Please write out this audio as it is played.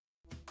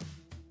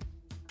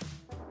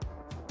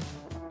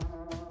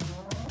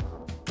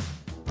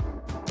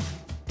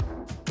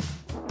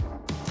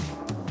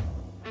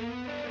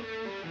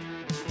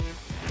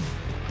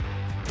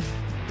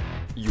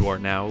You are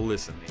now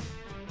listening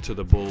to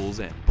the Bulls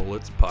and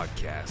Bullets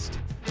podcast.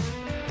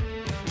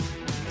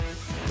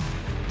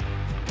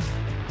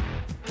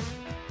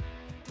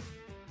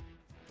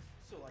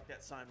 So like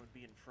that sign would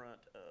be in front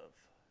of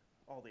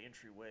all the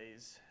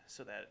entryways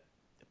so that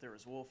if there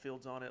was oil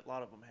fields on it, a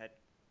lot of them had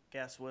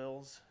gas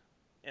wells,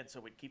 and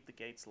so we'd keep the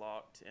gates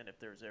locked, and if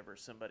there was ever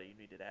somebody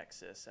who needed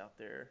access out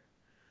there,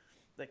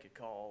 they could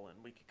call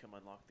and we could come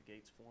unlock the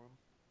gates for them.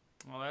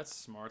 Well, that's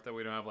smart that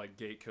we don't have like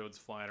gate codes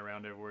flying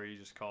around everywhere. You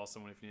just call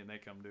someone if you need and they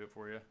come do it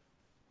for you.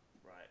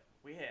 Right.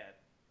 We didn't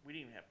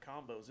even have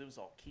combos. It was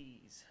all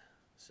keys.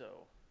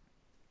 So.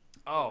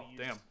 Oh,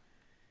 damn.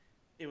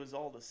 It was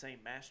all the same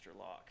master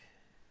lock.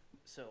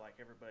 So like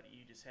everybody,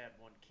 you just had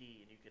one key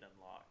and you could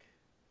unlock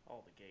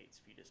all the gates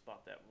if you just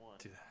bought that one.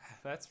 Dude,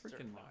 that's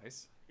freaking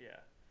nice. Yeah.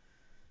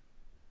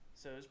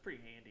 So it was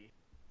pretty handy.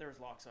 There was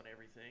locks on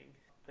everything.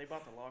 They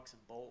bought the locks in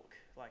bulk,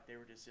 like they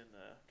were just in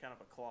the kind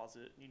of a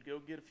closet. You'd go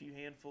get a few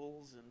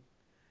handfuls and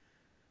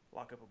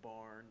lock up a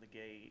barn, the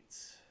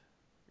gates,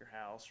 your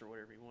house, or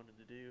whatever you wanted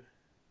to do.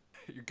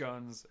 Your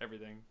guns,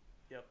 everything.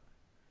 Yep.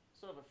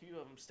 Still have a few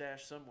of them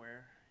stashed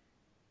somewhere.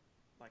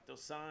 Like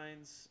those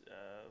signs,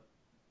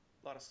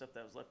 a lot of stuff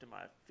that was left in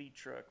my feed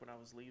truck when I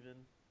was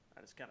leaving,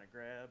 I just kind of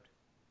grabbed.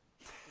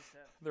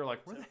 They're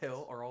like, where the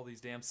hell are all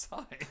these damn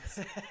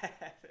signs?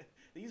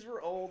 These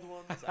were old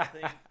ones, I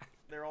think.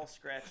 They're all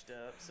scratched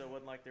up, so it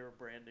wasn't like they were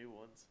brand new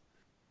ones.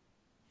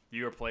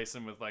 You replace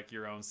them with like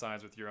your own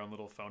signs with your own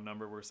little phone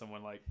number where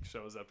someone like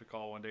shows up to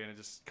call one day and it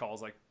just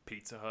calls like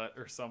Pizza Hut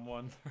or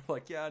someone. They're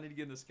like, yeah, I need to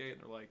get in this gate.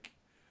 And they're like,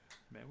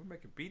 man, we're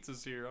making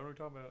pizzas here. I don't know what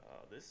you're talking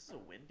about. This is a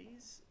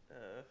Wendy's.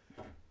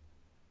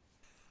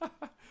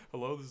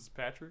 Hello, this is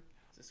Patrick.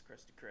 Is this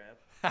Krusty Krab?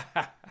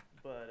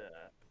 But,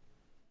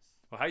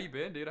 well, how you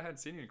been, dude? I hadn't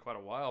seen you in quite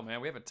a while,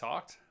 man. We haven't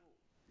talked.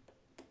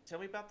 Tell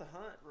me about the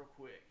hunt real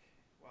quick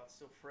while it's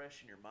still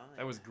fresh in your mind.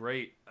 That was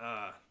great.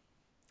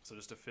 So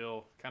just to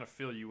fill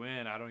you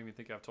in, I don't even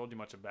think I've told you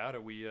much about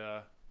it.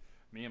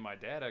 Me and my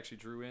dad actually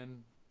drew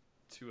in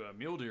to a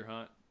mule deer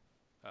hunt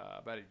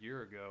about a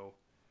year ago,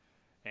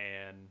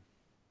 and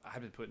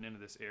I've been putting into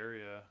this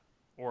area,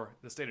 or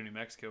the state of New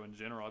Mexico in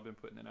general. I've been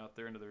putting it out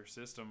there into their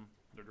system,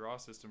 their draw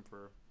system,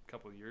 for a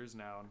couple of years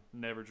now, and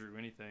never drew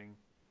anything.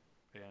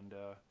 And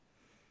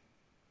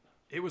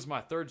it was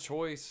my third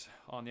choice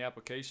on the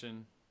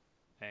application,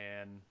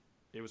 and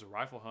it was a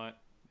rifle hunt,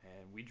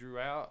 and we drew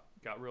out,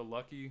 got real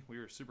lucky. We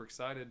were super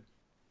excited.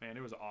 Man,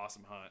 it was an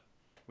awesome hunt.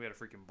 We had a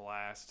freaking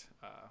blast.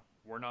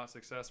 We're not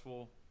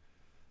successful.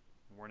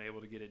 Weren't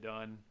able to get it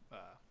done.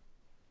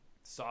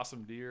 Saw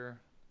some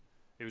deer.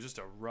 It was just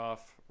a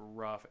rough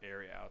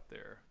area out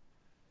there.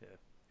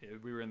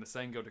 We were in the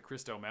Sango de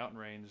Cristo mountain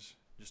range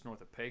just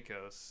north of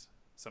Pecos.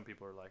 Some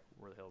people are like,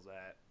 where the hell's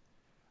that?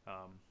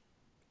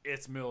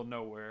 It's middle of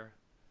nowhere.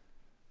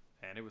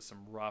 And it was some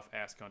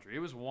rough-ass country. It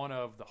was one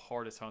of the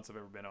hardest hunts I've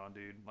ever been on,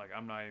 dude. Like, I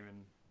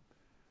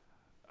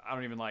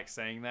don't even like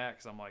saying that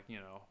because I'm like,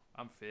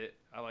 I'm fit.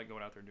 I like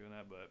going out there and doing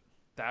that. But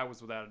that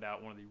was, without a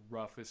doubt, one of the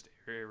roughest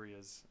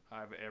areas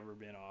I've ever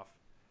been off.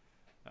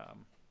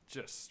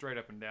 Just straight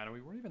up and down. And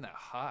we weren't even that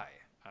high.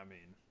 I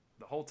mean,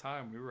 the whole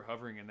time we were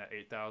hovering in that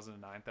 8,000 to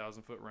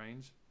 9,000 foot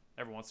range.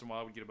 Every once in a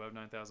while we'd get above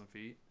 9,000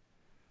 feet.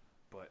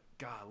 But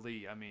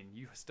golly, I mean,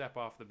 you step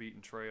off the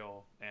beaten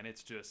trail and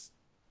it's just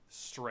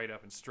straight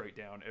up and straight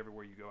down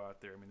everywhere you go out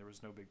there. I mean, there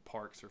was no big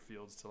parks or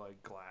fields to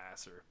like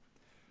glass or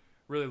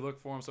really look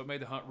for them, so it made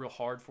the hunt real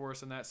hard for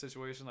us in that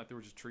situation. Like, there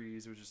were just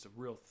trees. It was just a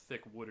real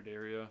thick wooded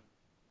area.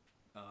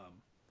 One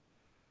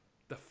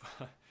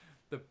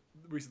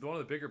of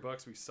the bigger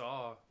bucks we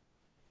saw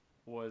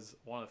was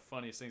one of the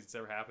funniest things that's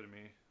ever happened to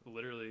me.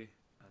 Literally,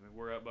 I mean,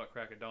 we're up butt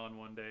crack of dawn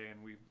one day, and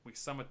we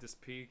summit this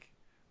peak.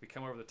 We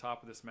come over the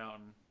top of this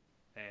mountain,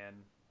 and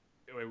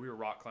we were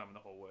rock climbing the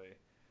whole way.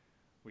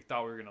 We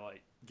thought we were going to,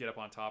 like, get up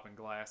on top and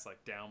glass,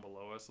 like, down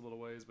below us a little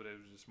ways, but it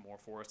was just more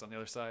forest on the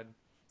other side.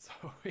 So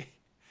we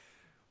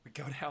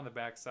go down the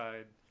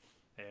backside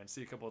and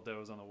see a couple of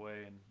does on the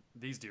way, and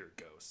these deer are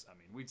ghosts. I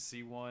mean, we'd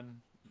see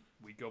one,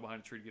 we'd go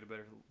behind a tree to get a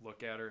better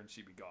look at her, and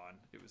she'd be gone.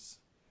 There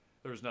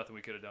was nothing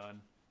we could have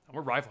done. And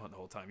we're rifle hunting the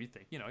whole time. You'd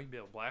think, you'd be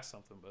able to blast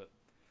something, but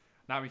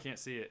now we can't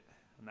see it.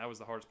 And that was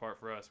the hardest part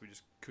for us. We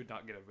just could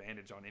not get a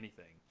vantage on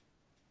anything.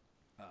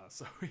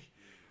 So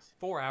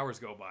 4 hours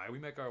go by. We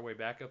make our way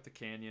back up the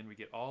canyon. We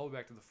get all the way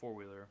back to the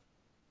four-wheeler.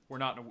 We were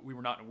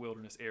not in a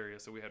wilderness area,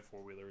 so we had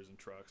four-wheelers and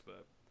trucks.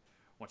 But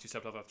once you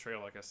stepped off the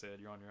trail, like I said,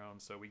 you're on your own.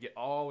 So we get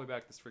all the way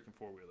back to this freaking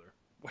four-wheeler,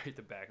 way at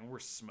the back, and we're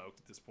smoked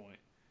at this point.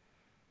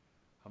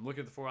 I'm looking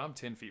at the four. I'm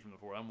 10 feet from the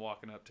four. I'm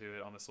walking up to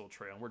it on this little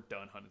trail, and we're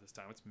done hunting this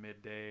time. It's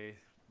midday,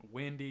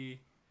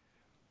 windy.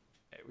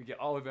 We get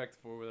all the way back to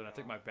the four-wheeler, and I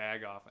take my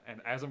bag off. And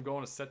as I'm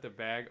going to set the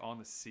bag on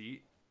the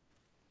seat,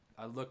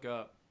 I look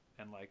up,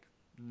 and like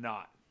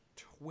not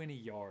 20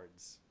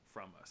 yards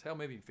from us, hell,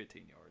 maybe even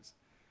 15 yards,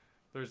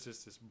 there's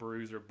just this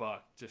bruiser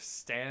buck just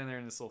standing there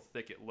in this little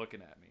thicket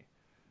looking at me.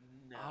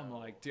 No. I'm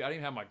like, dude, I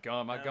didn't even have my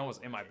gun. My gun was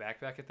in my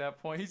backpack at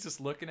that point. He's just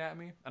looking at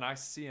me, and I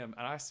see him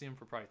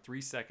for probably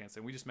 3 seconds,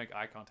 and we just make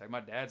eye contact.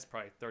 My dad's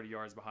probably 30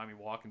 yards behind me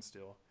walking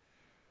still.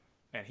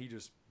 and he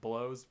just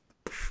blows,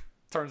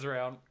 turns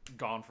around,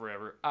 gone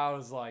forever. I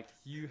was like,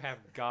 you have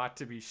got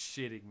to be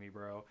shitting me,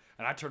 bro.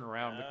 And I turn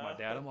around and look at my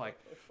dad. I'm like,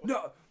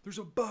 no, there's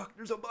a buck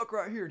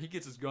right here. And he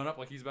gets his gun up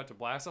like he's about to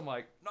blast. I'm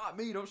like, not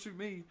me, don't shoot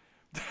me.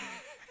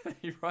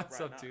 He runs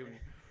up to me.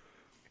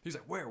 He's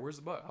like, where's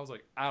the buck? I was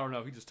like, I don't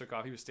know. He just took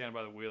off. He was standing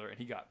by the wheeler and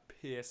he got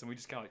pissed, and we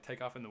just kind of like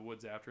take off in the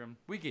woods after him.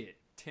 We get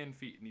 10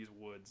 feet in these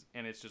woods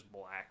and it's just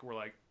black. We're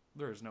like,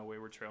 there's no way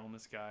we're trailing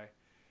this guy.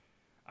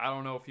 I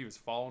don't know if he was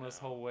following us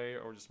the whole way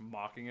or just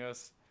mocking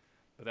us,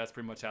 but that's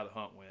pretty much how the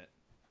hunt went.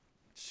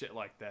 Shit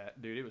like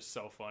that. Dude, it was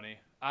so funny.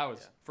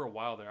 For a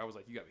while there, I was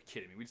like, you gotta be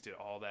kidding me. We just did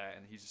all that,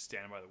 and he's just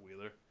standing by the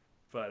wheeler.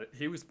 But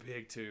he was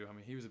big, too. I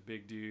mean, he was a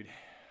big dude.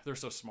 They're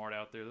so smart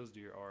out there. Those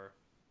deer are.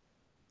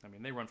 I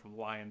mean, they run from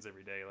lions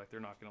every day. Like, they're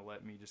not going to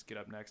let me just get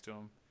up next to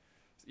them.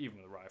 Even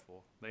with a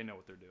rifle. They know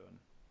what they're doing.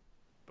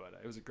 But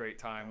it was a great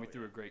time. We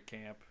threw a great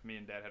camp. Me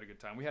and Dad had a good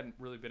time. We hadn't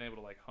really been able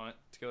to, like, hunt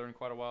together in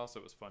quite a while, so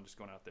it was fun just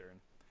going out there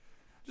and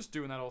just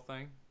doing that whole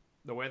thing.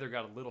 The weather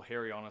got a little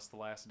hairy on us the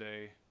last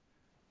day.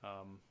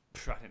 I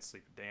didn't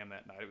sleep a damn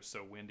that night. It was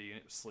so windy, and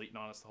it was sleeting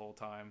on us the whole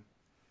time.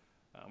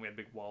 We had a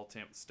big wall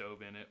tent with a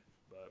stove in it.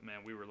 But, man,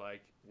 we were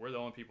like, we're the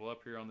only people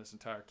up here on this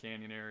entire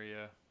canyon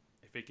area.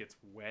 If it gets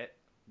wet,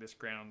 this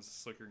ground's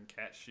slicker than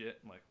cat shit.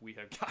 Like, we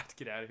have got to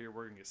get out of here.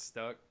 We're going to get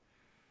stuck.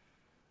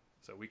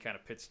 So we kind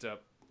of pitched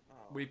up.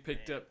 We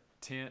picked up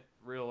tent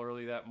real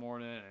early that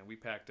morning, and we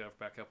packed up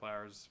back a couple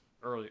hours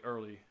early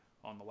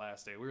on the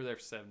last day. We were there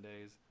for 7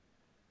 days.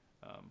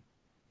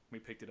 We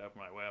picked it up.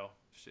 I'm like, well,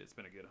 shit, it's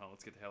been a good hunt.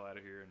 Let's get the hell out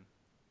of here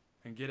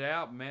and get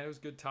out. Man, it was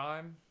a good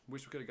time.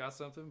 Wish we could have got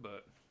something,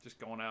 but just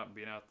going out and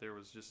being out there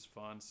was just as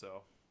fun.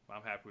 So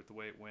I'm happy with the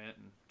way it went.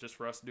 And just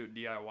for us to do it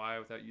DIY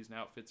without using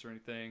outfits or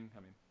anything, I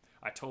mean,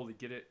 I totally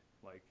get it.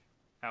 Like,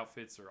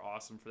 outfits are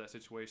awesome for that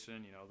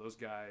situation. You know, those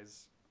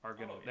guys are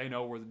going to, they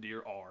know where the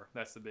deer are.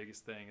 That's the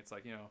biggest thing. It's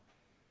like, you know,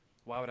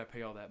 why would I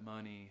pay all that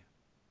money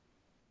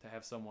to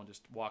have someone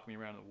just walk me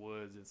around in the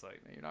woods? It's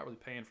like, man, you're not really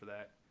paying for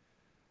that.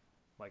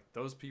 Like,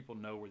 those people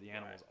know where the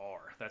animals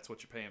are. That's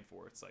what you're paying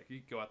for. It's like, you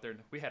go out there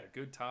and we had a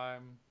good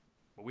time,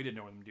 but we didn't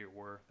know where them deer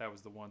were. That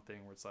was the one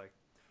thing where it's like,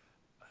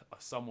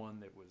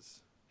 someone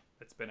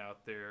that's been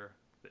out there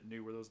that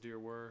knew where those deer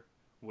were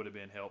would have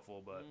been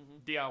helpful. But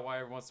DIY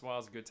every once in a while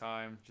is a good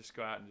time. Just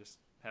go out and just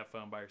have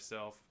fun by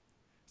yourself,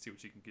 see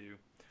what you can do.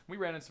 We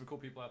ran into some cool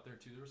people out there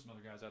too. There were some other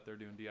guys out there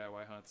doing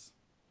DIY hunts,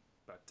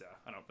 but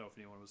I don't know if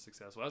anyone was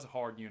successful. That was a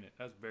hard unit.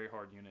 That was a very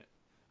hard unit.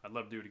 I'd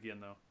love to do it again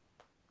though.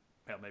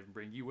 Hell, maybe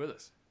bring you with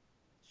us.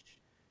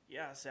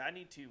 Yeah, see, I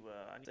need to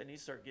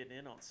start getting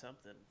in on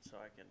something so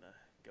I can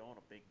go on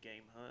a big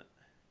game hunt.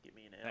 Get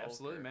me an elk.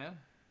 Absolutely, man.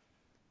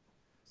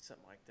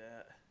 Something like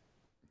that.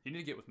 You need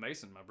to get with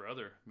Mason, my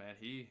brother. Man,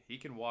 he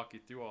can walk you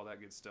through all that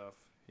good stuff.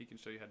 He can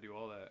show you how to do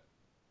all that.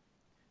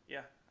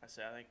 Yeah, I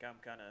think I'm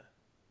kind of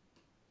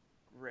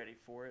ready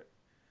for it.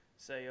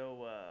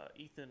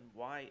 Ethan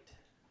White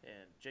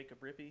and Jacob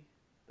Rippey,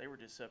 they were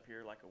just up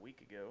here like a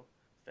week ago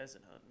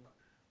pheasant hunting,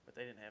 but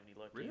they didn't have any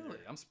luck Really? either.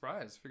 I'm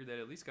surprised. Figured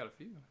they at least got a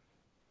few.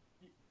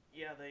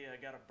 Yeah, they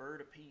got a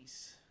bird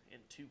apiece in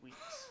 2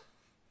 weeks.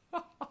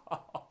 I'm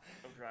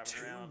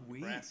driving around 2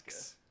 weeks. Nebraska.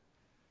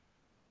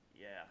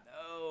 Yeah.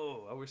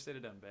 No, I wish they'd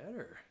have done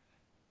better.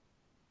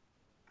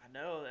 I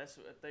know, that's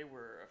what they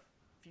were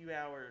a few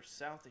hours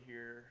south of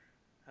here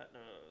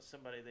hunting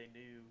somebody they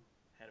knew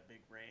had a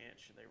big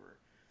ranch, and they were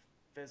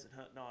pheasant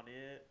hunting on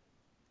it,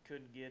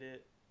 couldn't get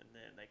it, and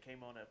then they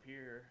came on up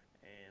here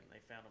and they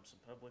found them some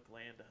public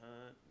land to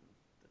hunt, and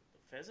the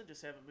pheasant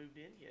just haven't moved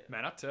in yet.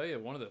 Man, I'll tell you,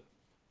 one of the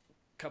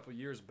couple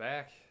years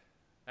back,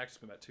 actually it's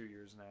been about 2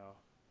 years now,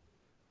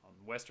 on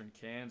western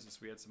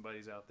Kansas, we had some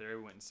buddies out there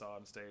we went and saw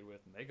and stayed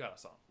with, and they got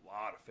us a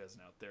lot of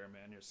pheasant out there,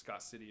 man, near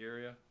Scott City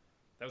area.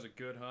 That was a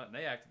good hunt, and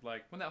they acted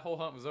like, when that whole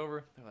hunt was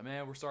over, they're like,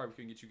 man, we're sorry we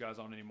couldn't get you guys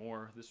on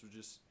anymore. This was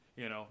just,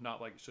 you know,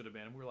 not like it should have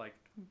been. And we're like,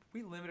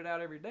 we limit it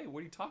out every day. What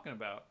are you talking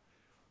about?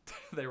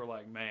 They were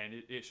like,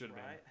 man, it should have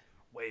been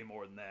way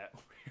more than that.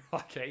 We're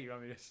like, hey, I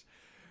mean,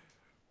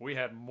 we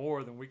had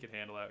more than we could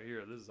handle out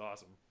here. This is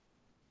awesome.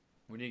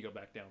 We need to go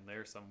back down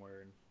there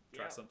somewhere and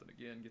try something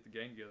again, get the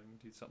gang together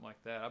and do something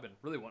like that. I've been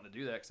really wanting to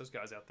do that because those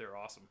guys out there are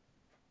awesome.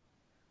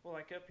 Well,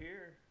 like up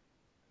here,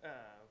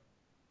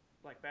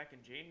 like back in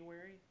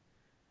January,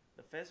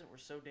 the pheasant were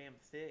so damn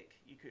thick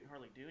you couldn't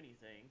hardly do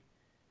anything.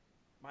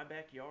 My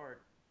backyard,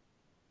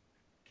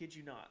 kid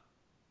you not,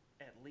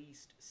 at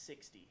least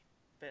 60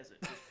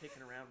 pheasant just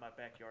picking around my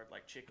backyard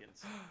like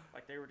chickens.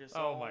 Like they were just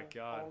all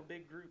a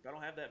big group. I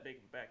don't have that big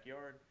of a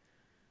backyard.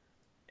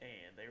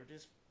 And they were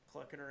just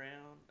clucking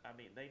around. I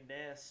mean, they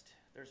nest.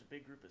 There's a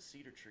big group of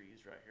cedar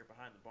trees right here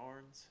behind the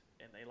barns,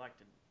 and they like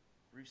to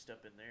roost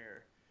up in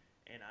there.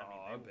 And I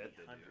mean, there will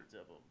be hundreds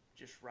of them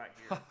just right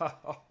here.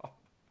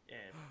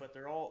 But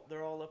they're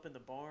all up in the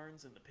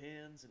barns and the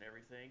pens and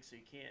everything, so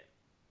you can't.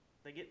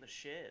 They get in the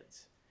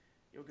sheds.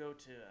 You'll go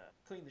to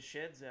clean the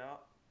sheds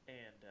out,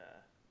 and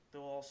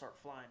they'll all start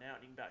flying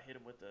out. And you can about hit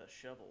them with a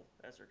shovel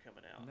as they're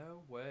coming out.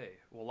 No way.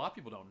 Well, a lot of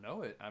people don't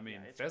know it. I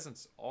mean,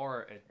 pheasants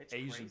are an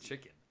Asian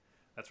chicken.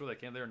 That's where they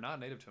came. They're not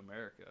native to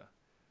America.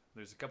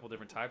 There's a couple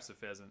different types of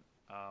pheasant,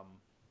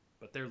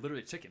 but they're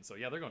literally chickens. So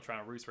yeah, they're gonna try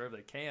and roost wherever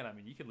they can. I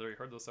mean, you can literally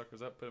herd those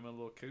suckers up, put them in a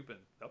little coop, and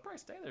they'll probably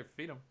stay there,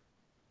 feed them.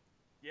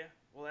 Yeah,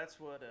 well, that's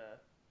what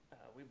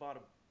we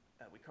bought.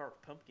 We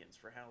carved pumpkins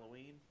for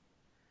Halloween,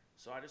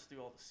 so I just threw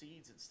all the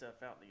seeds and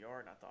stuff out in the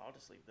yard, and I thought I'll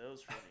just leave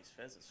those for when these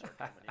pheasants start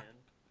coming in.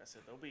 I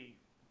said they'll be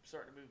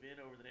starting to move in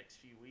over the next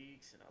few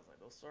weeks, and I was like,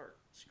 they'll start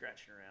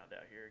scratching around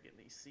out here getting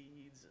these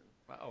seeds, and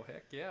Wow,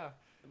 heck yeah!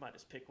 they might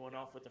just pick one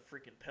off with a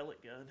freaking pellet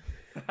gun.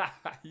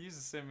 You used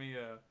to send me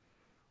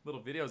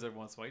little videos every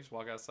once in a while. You just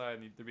walk outside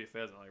and there'd be a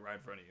pheasant like right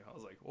in front of you. I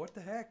was like, what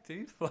the heck,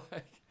 dude?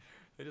 Like,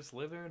 they just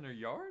live there in their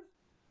yard?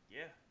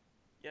 Yeah.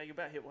 Yeah, you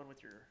about hit one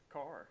with your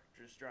car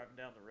just driving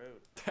down the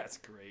road. That's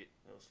great.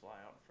 Those fly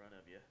out in front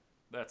of you.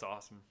 That's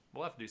awesome.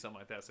 We'll have to do something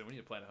like that soon. We need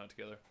to plan a hunt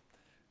together.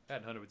 I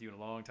hadn't hunted with you in a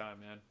long time,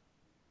 man.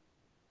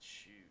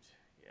 Shoot.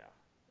 Yeah.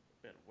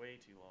 Been way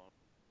too long.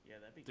 Yeah,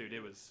 that'd be Dude, good.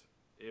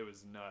 it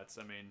was nuts.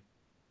 I mean,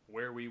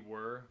 where we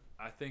were,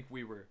 I think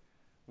we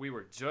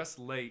were just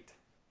late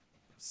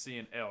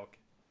seeing elk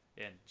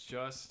and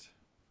just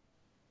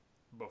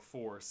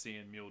before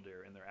seeing mule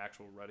deer in their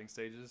actual rutting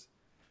stages.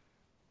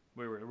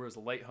 It was a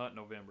late hunt in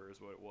November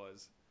is what it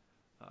was.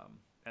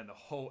 And the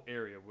whole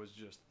area was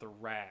just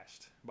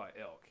thrashed by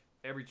elk.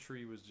 Every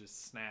tree was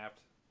just snapped.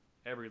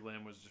 Every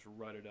limb was just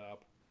rutted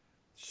up.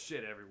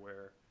 Shit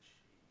everywhere.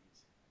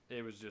 Jeez.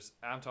 It was just,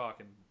 I'm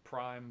talking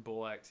prime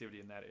bull activity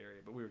in that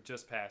area, but we were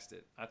just past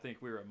it. I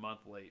think we were a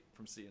month late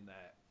from seeing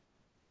that.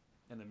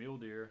 And the mule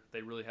deer,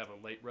 they really have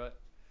a late rut.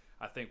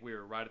 I think we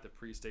were right at the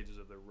pre-stages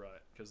of the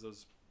rut because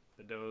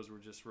the does were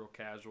just real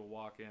casual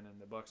walking,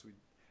 and the bucks we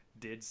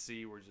did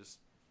see were just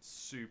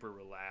super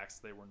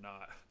relaxed. They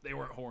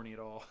weren't horny at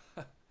all.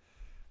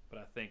 But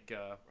I think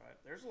Right.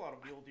 There's a lot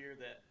of mule deer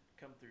that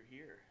come through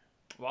here.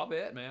 well, I'll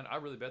bet, man. I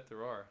really bet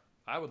there are.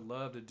 I would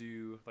love to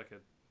do like a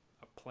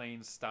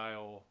plain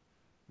style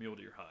mule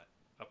deer hunt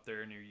up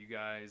there near you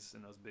guys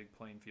in those big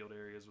plain field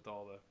areas with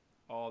all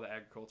the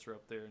agriculture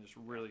up there, and just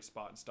really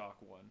spot and stalk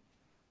one.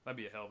 That'd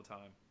be a hell of a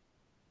time.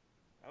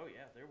 Oh,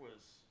 yeah. There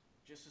was,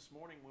 just this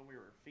morning when we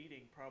were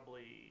feeding,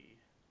 probably,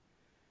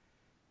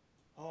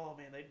 oh,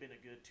 man, they'd been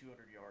a good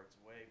 200 yards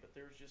away. But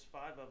there was just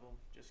 5 of them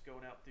just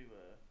going out through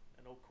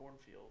an old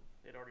cornfield.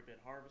 They'd already been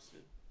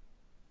harvested.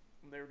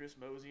 And they were just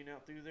moseying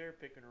out through there,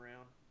 picking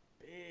around.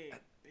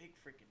 Big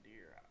freaking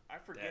deer. I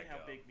forget how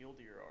big mule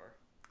deer are.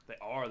 They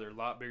are. They're a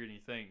lot bigger than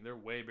you think. They're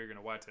way bigger than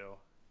a whitetail.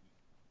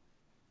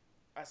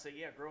 I say,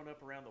 yeah, growing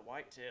up around the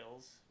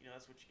whitetails,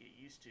 that's what you get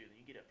used to. Then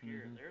you get up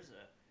here, and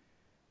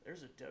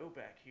there's a doe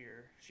back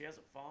here. She has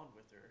a fawn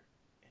with her,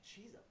 and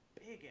she's a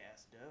big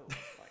ass doe,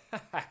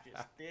 like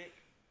just thick,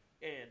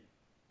 and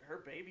her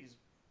baby's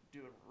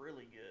doing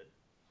really good.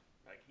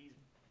 Like, he's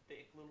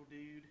thick little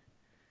dude.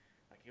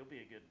 Like, he'll be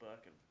a good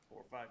buck in 4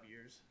 or 5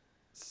 years.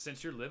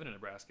 Since you're living in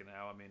Nebraska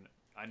now, I mean,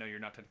 I know you're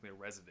not technically a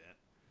resident.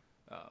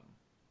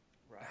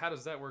 Right. How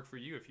does that work for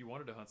you? If you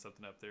wanted to hunt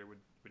something up there, would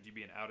you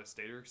be an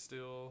out-of-stater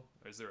still?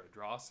 Or is there a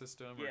draw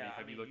system? Or Yeah,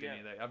 have you looked at any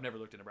of that? I've never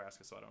looked at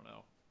Nebraska, so I don't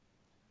know.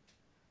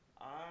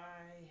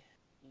 I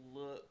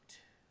looked,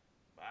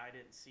 but I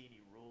didn't see any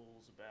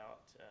rules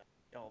about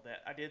all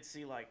that. I did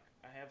see, like,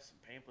 I have some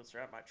pamphlets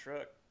around my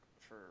truck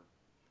for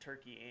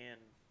turkey and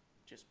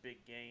just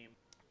big game.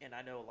 And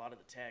I know a lot of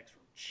the tags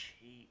were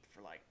cheap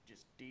for, like,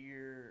 just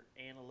deer,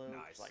 antelope,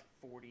 Nice. like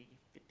 $40,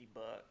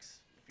 $50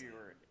 if you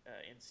were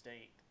in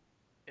state.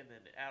 And then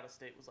out of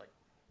state was like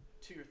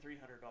 $200 or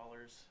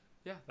 $300.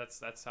 Yeah,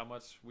 that's how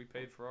much we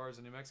paid for ours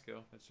in New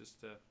Mexico. It's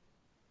just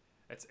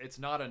it's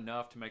not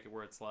enough to make it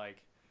where it's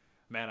like,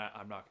 man,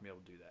 I'm not gonna be able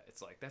to do that.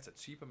 It's like that's a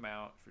cheap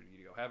amount for you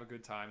to go have a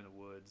good time in the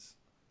woods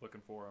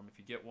looking for them. If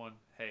you get one,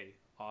 hey,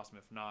 awesome.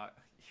 If not,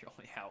 you're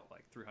only out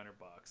like $300.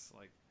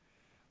 Like,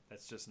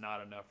 that's just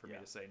not enough for me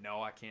to say no.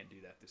 I can't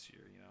do that this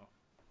year.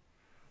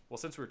 Well,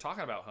 since we were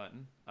talking about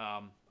hunting,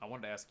 I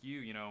wanted to ask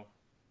you,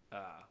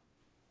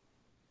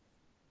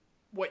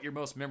 what your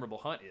most memorable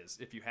hunt is,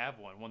 if you have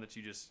one that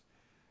you just,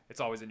 it's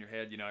always in your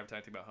head. Every time you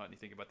think about hunting, you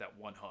think about that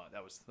one hunt.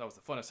 That was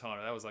the funnest hunt,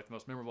 or that was like the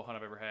most memorable hunt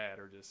I've ever had,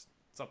 or just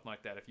something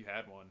like that. If you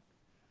had one,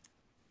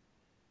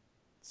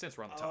 since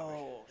we're on the topic.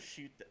 Oh,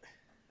 shoot. I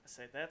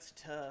say, that's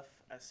tough.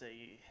 I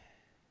say,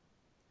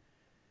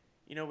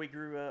 we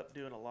grew up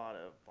doing a lot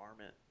of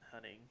varmint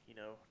hunting,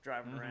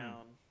 driving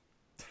around.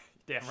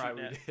 Damn right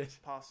we shooting did. at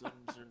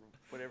possums and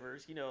whatever.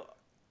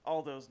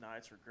 All those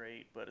nights were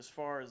great. But as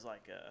far as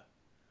like a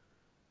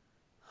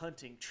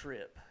hunting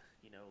trip,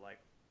 like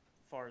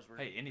as far as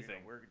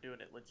anything. We're doing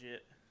it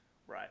legit.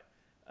 Right.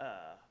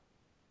 I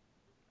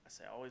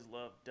say I always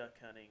loved duck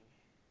hunting.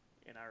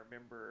 And I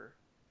remember,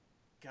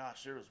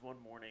 gosh, there was one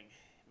morning,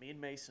 me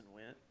and Mason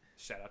went.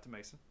 Shout out to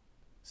Mason.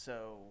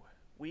 So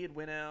we had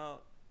went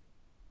out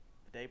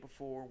the day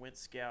before, went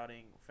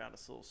scouting, found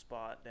this little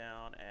spot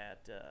down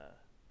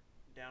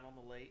on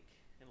the lake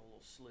in a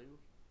little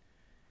slough,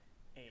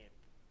 and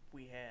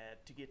we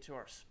had to get to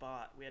our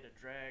spot. We had to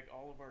drag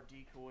all of our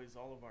decoys,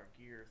 all of our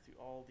gear through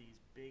all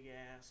these big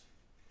ass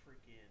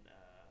freaking.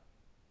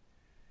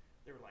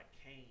 They were like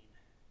cane,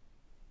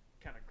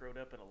 kind of growed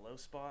up in a low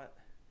spot.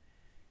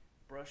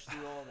 brush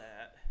through all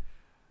that.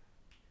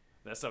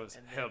 That stuff is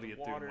And hell to then get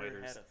the through water in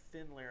waders. had a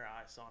thin layer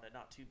of ice on it,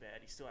 not too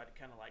bad. You still had to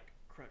kind of like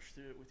crunch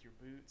through it with your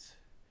boots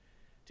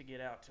to get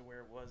out to where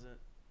it wasn't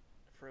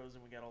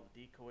frozen. We got all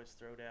the decoys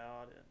thrown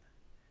out and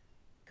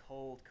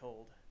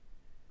cold.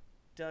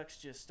 Ducks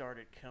just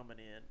started coming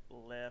in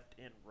left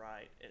and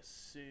right as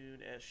soon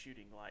as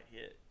shooting light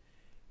hit.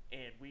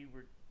 And we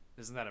were,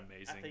 Isn't that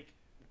amazing? I think,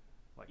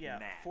 like yeah,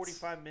 gnats.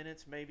 45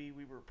 minutes maybe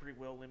we were pretty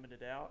well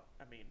limited out.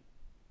 I mean,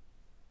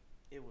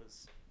 it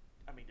was,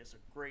 just a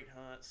great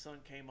hunt. Sun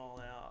came all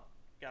out.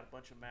 Got a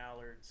bunch of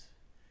mallards.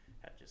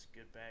 Had just a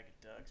good bag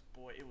of ducks.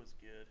 Boy, it was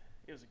good.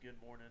 It was a good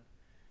morning.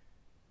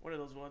 One of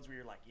those ones where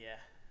you're like, yeah,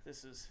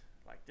 this is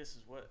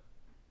what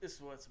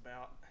it's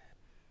about.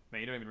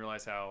 Man, you don't even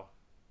realize how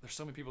there's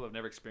so many people that have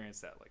never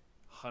experienced that, like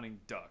hunting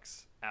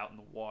ducks out in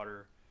the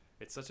water.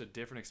 It's such a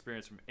different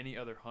experience from any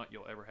other hunt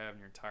you'll ever have in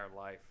your entire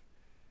life.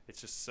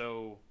 It's just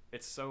so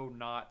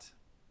not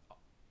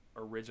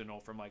original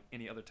from like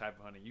any other type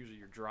of hunting. Usually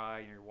you're dry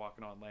and you're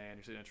walking on land,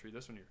 you're sitting in a tree.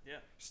 This one you're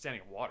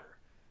standing in water.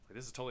 Like,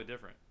 this is totally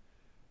different.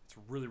 It's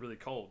really, really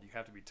cold. You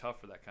have to be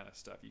tough for that kind of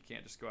stuff. You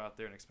can't just go out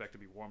there and expect to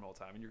be warm all the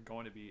time. And you're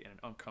going to be in an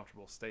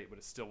uncomfortable state, but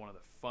it's still one of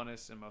the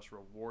funnest and most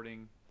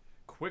rewarding,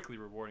 quickly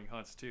rewarding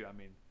hunts too. I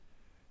mean,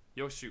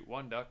 you'll shoot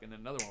one duck and then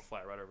another one will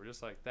fly right over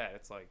just like that.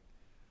 It's like,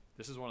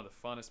 this is one of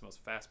the funnest,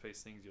 most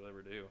fast-paced things you'll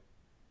ever do.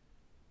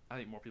 I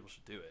think more people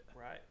should do it.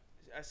 Right.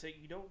 I say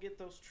you don't get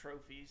those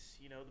trophies,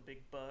 the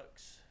big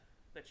bucks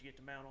that you get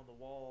to mount on the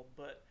wall,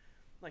 but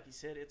like you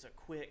said, it's a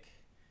quick,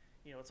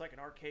 it's like an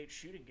arcade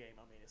shooting game.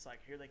 It's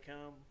like, here they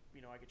come,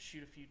 I could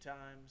shoot a few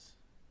times,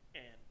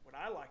 and what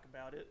I like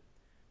about it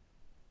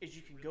is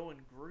you can go in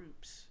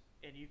groups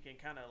and you can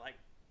kind of like,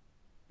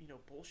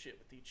 bullshit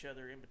with each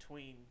other in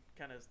between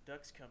kind of as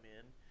ducks come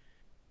in.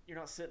 You're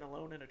not sitting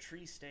alone in a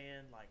tree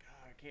stand like,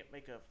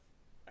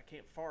 I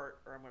can't fart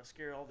or I'm going to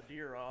scare all the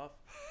deer off.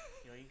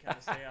 You can kind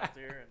of stay out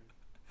there and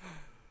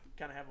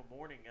kind of have a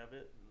morning of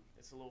it. And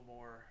it's a little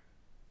more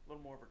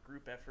of a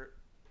group effort.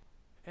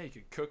 Hey, you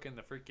could cook in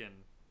the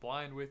freaking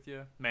blind with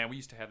you. Man, we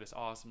used to have this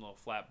awesome little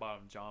flat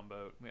bottom john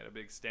boat. We had a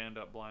big stand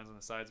up blinds on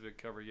the sides of it,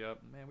 cover you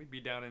up. Man, we'd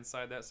be down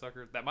inside that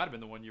sucker. That might have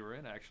been the one you were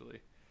in actually,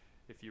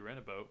 if you were in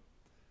a boat.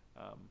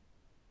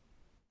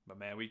 But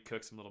man, we'd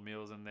cook some little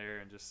meals in there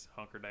and just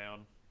hunker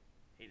down.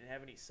 He didn't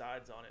have any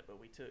sides on it, but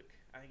we took,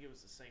 I think it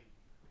was the same,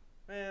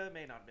 it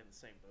may not have been the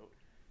same boat.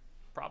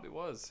 Probably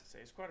was. Say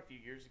it's quite a few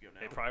years ago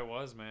now. It probably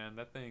was, man.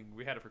 That thing,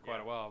 we had it for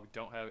quite a while. We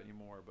don't have it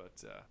anymore,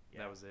 but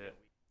that was it.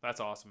 That's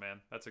awesome, man.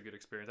 That's a good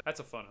experience. That's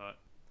a fun hunt.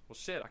 Well,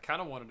 shit, I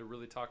kind of wanted to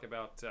really talk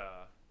about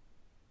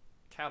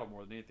cattle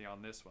more than anything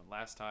on this one.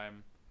 Last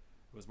time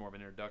it was more of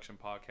an introduction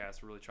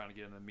podcast. We're really trying to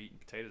get into the meat and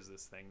potatoes of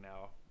this thing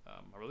now.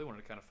 I really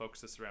wanted to kind of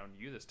focus this around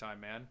you this time,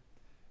 man,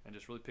 and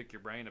just really pick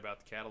your brain about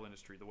the cattle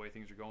industry, the way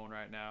things are going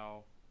right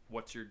now,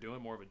 what you're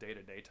doing, more of a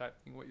day-to-day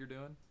type thing, what you're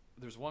doing.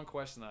 There's one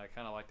question that I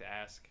kind of like to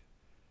ask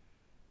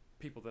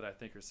people that I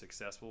think are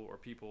successful or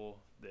people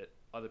that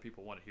other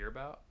people want to hear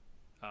about,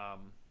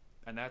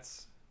 and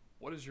that's,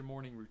 what is your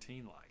morning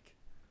routine like?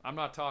 I'm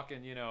not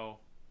talking,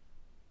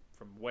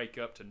 from wake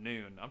up to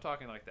noon. I'm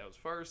talking like that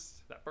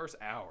first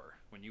hour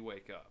when you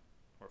wake up,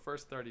 or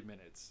first 30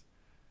 minutes.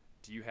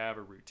 Do you have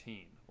a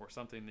routine or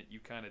something that you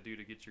kind of do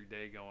to get your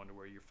day going to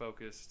where you're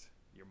focused,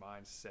 your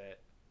mind's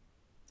set?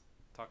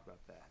 Talk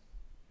about that.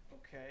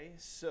 Okay,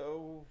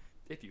 so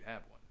if you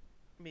have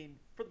one.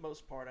 For the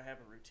most part, I have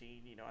a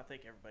routine. I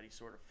think everybody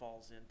sort of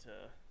falls into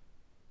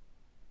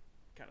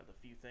kind of the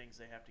few things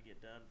they have to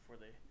get done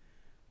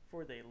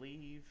before they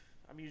leave.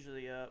 I'm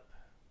usually up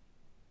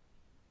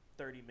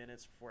 30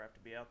 minutes before I have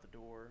to be out the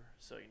door.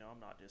 So, I'm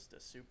not just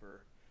a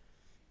super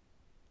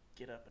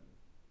get up and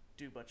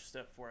do a bunch of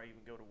stuff before I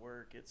even go to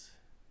work. It's,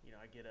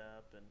 I get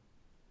up and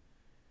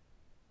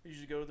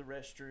usually go to the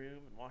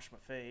restroom and wash my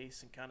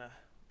face and kind of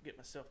get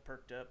myself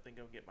perked up, then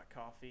go get my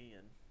coffee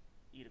and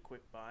eat a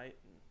quick bite,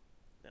 and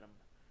then I'm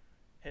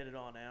headed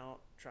on out,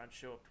 trying to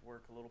show up to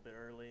work a little bit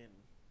early, and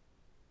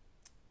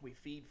we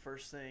feed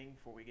first thing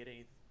before we get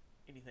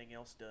anything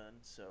else done.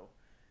 So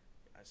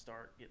I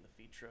start getting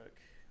the feed truck,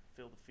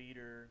 fill the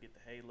feeder, get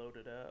the hay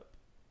loaded up,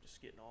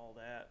 just getting all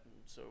that. And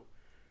so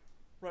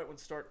right when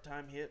start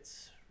time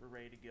hits, we're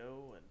ready to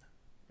go, and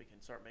we can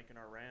start making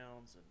our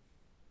rounds, and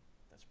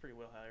that's pretty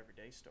well how every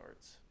day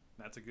starts.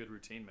 That's a good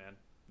routine, man.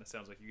 That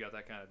sounds like you got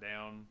that kind of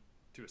down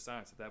to a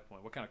science at that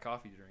point. What kind of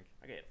coffee do you drink?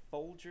 I get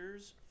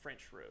Folgers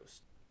French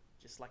roast,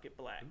 just like it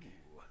black.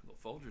 Ooh, little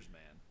Folgers,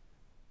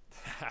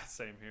 man.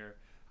 Same here.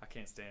 I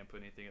can't stand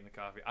putting anything in the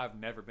coffee. I've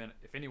never been,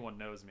 if anyone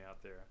knows me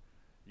out there,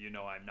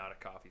 I'm not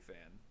a coffee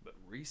fan. But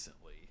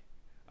recently,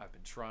 I've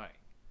been trying.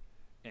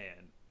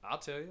 And I'll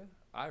tell you,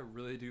 I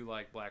really do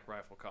like Black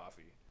Rifle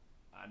coffee.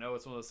 I know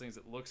it's one of those things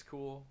that looks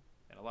cool,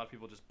 and a lot of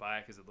people just buy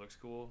it because it looks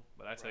cool.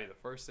 But I tell you, the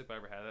first sip I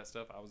ever had of that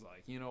stuff, I was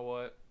like, you know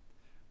what?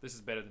 This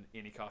is better than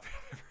any coffee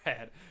I've ever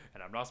had.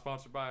 And I'm not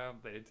sponsored by them.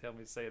 They didn't tell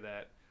me to say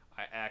that.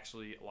 I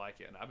actually like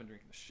it, and I've been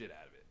drinking the shit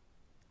out of it.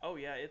 Oh,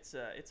 yeah,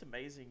 it's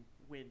amazing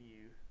when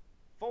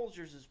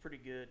Folgers is pretty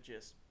good,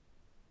 just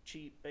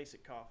cheap,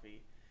 basic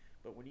coffee.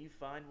 But when you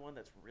find one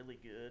that's really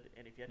good,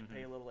 and if you have to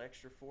pay a little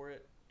extra for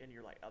it, and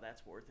you're like, oh,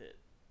 that's worth it.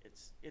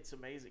 It's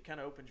amazing. It kind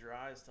of opens your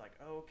eyes to like,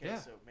 oh, okay, Yeah.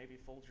 so maybe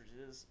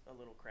Folgers is a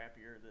little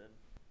crappier than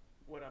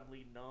what I'm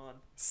leading on.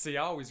 See,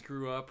 I always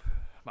grew up.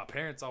 My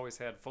parents always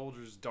had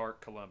Folgers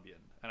Dark Colombian,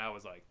 and I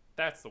was like,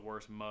 "That's the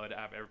worst mud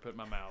I've ever put in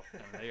my mouth."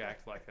 And they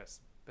act like that's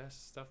the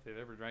best stuff they've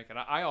ever drank, and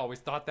I always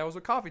thought that was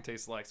what coffee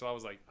tastes like. So I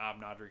was like,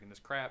 "I'm not drinking this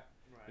crap.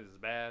 Right. This is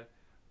bad."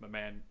 But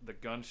man, the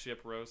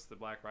gunship roast that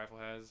Black Rifle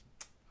has,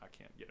 I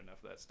can't get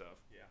enough of that stuff.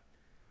 Yeah.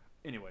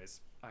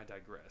 Anyways, I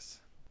digress.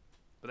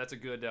 But that's a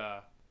good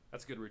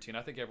routine.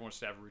 I think everyone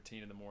should have a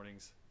routine in the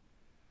mornings.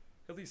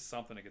 At least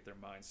something to get their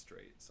mind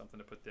straight, something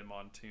to put them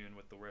on tune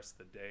with the rest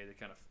of the day. They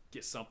kind of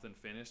get something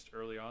finished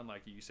early on.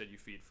 Like you said, you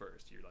feed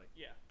first. You're like,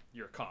 Yeah.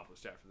 you're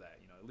accomplished after that.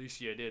 You know, at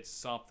least you did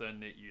something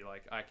that you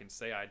like. I can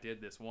say I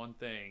did this one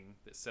thing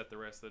that set the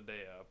rest of the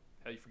day up.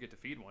 Hell, you forget to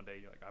feed one day.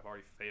 You're like, I've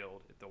already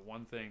failed at the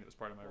one thing that was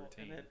part of my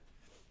routine. And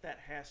that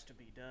has to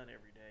be done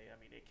every day. I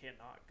mean, it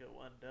cannot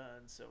go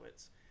undone. So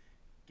it's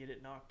get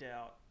it knocked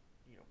out.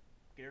 You know,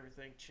 get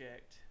everything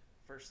checked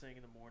first thing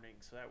in the morning,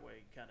 so that way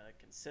you kind of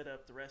can set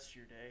up the rest of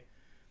your day.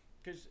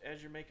 Because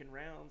as you're making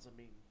rounds, I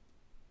mean,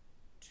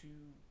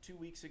 two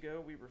weeks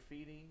ago we were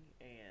feeding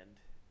and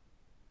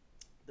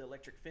the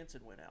electric fence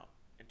had went out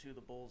and two of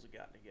the bulls had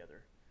gotten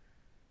together.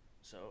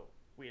 So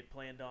we had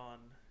planned on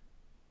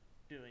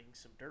doing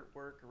some dirt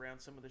work around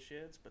some of the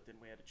sheds, but then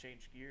we had to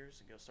change gears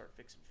and go start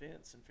fixing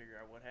fence and figure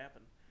out what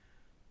happened.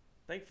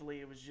 Thankfully,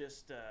 it was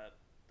just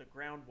the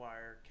ground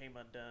wire came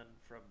undone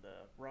from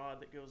the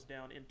rod that goes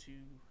down into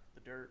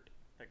the dirt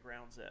that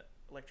grounds that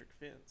electric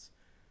fence.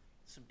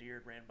 Some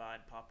deer ran by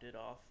and popped it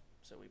off,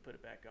 so we put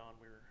it back on.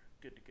 We were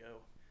good to go.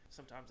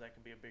 Sometimes that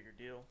can be a bigger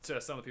deal.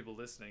 To some of the people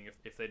listening,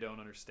 if they don't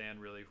understand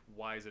really,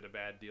 why is it a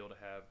bad deal to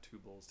have two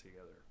bulls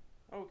together?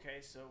 Okay,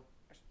 so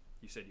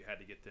You said you had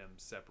to get them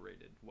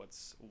separated.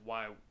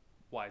 Why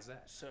is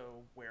that?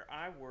 So where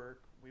I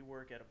work, we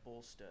work at a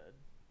bull stud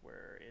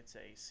where it's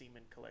a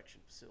semen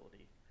collection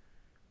facility.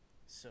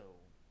 So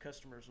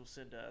customers will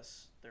send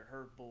us their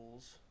herd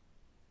bulls,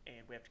 and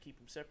we have to keep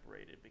them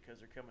separated because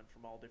they're coming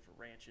from all different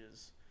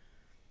ranches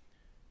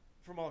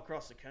from all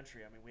across the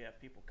country. I mean, we have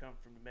people come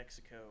from New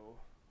Mexico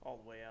all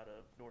the way out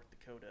of North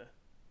Dakota,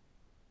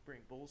 bring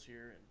bulls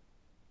here, and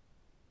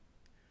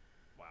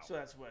Wow. so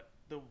that's what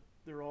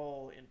they're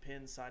all in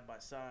pens side by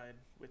side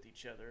with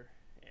each other,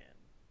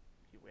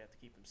 and we have to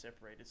keep them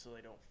separated so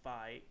they don't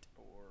fight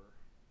or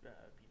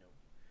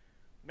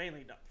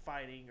mainly not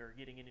fighting or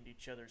getting into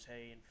each other's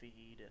hay and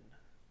feed. And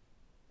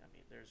I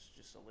mean, there's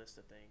just a list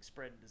of things,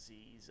 spreading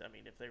disease. I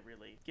mean, if they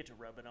really get to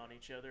rubbing on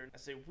each other. I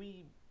say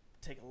we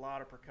take a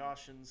lot of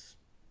precautions.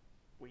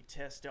 We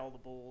test all the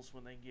bulls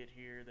when they get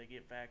here. They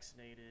get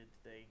vaccinated.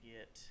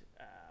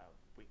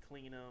 We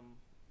clean them.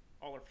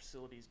 All our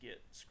facilities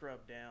get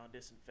scrubbed down,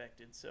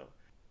 disinfected. So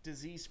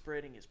disease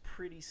spreading is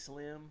pretty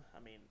slim. I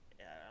mean,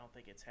 I don't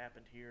think it's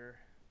happened here,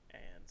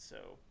 and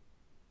so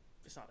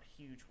it's not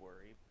a huge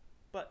worry.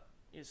 But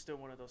it's still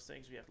one of those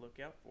things we have to look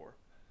out for.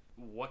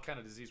 What kind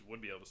of disease would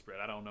be able to spread?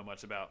 I don't know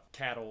much about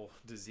cattle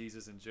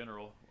diseases in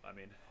general. I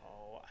mean,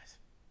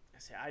 I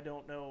say I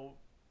don't know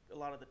a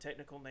lot of the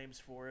technical names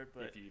for it,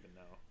 but if you even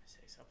know. I say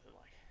something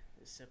like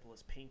as simple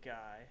as pink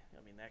eye.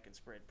 I mean, that can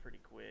spread pretty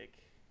quick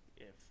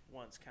if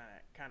one's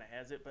kind of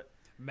has it, but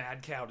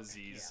Mad cow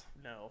disease.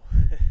 yeah, no,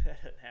 that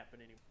doesn't happen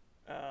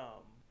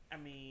anymore. I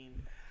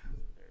mean,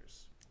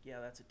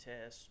 that's a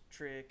test.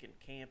 Trick and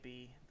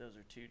Campy, those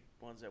are two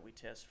ones that we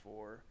test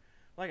for.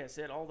 Like I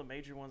said, all the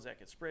major ones that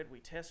could spread, we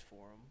test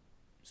for them,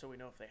 so we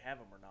know if they have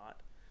them or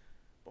not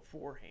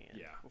beforehand.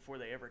 Yeah. Before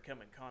they ever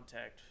come in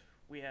contact.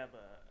 We have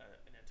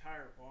an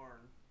entire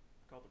barn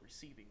called the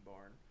receiving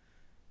barn,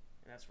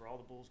 and that's where all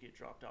the bulls get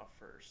dropped off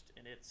first.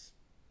 And it's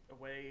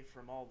away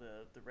from all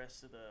the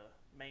rest of the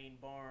main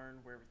barn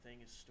where everything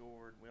is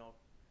stored, where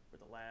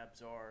the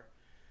labs are.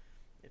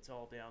 It's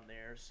all down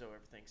there, so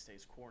everything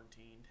stays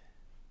quarantined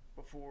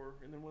before.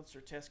 And then once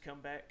their tests come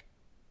back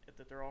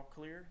that they're all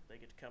clear, they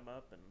get to come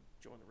up and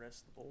join the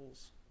rest of the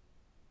bulls.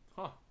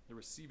 Huh. The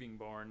receiving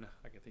barn.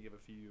 I can think of a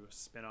few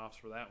spin-offs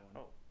for that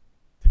one.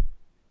 Oh.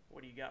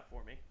 What do you got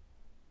for me?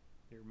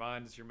 Your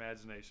mind is your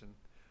imagination.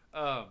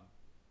 I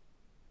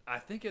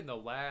think in the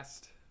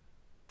last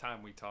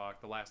time we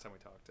talked,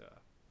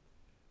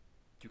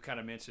 you kind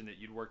of mentioned that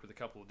you'd worked with a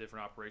couple of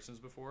different operations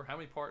before. How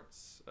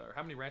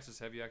many ranches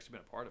have you actually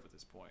been a part of at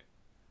this point?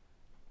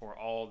 Or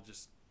all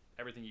just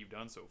everything you've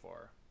done so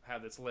far? How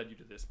that's led you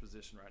to this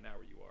position right now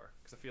where you are?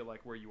 Because I feel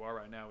like where you are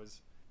right now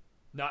is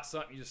not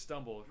something you just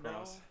stumble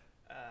across.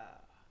 No.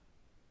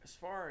 As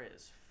far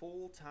as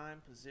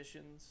full-time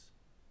positions,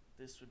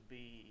 this would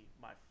be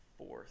my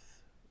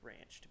fourth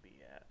ranch to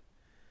be at.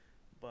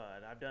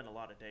 But I've done a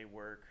lot of day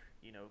work,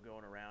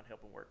 going around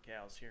helping work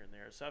cows here and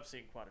there. So I've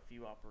seen quite a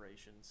few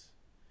operations,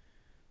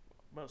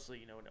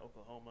 mostly, in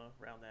Oklahoma,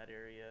 around that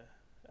area.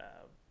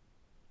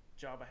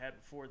 Job I had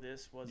before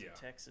this was in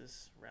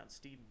Texas, around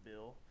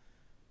Stephenville,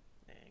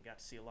 and got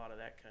to see a lot of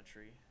that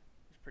country.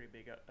 It's a pretty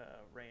big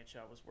ranch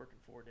I was working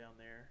for down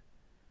there.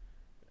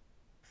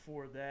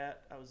 Before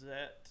that, I was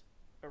at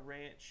a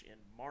ranch in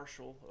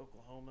Marshall,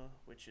 Oklahoma,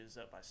 which is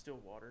up by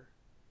Stillwater.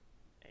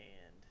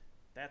 And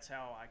that's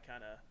how I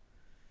kind of,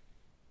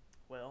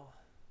 well,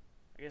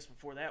 I guess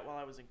before that, while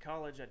I was in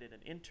college, I did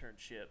an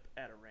internship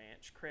at a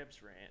ranch,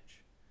 Krebs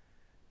Ranch.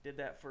 Did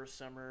that first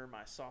summer,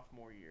 my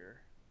sophomore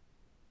year.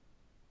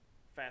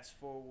 Fast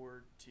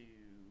forward to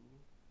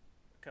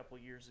a couple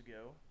years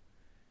ago,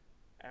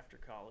 after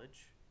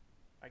college,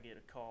 I get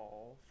a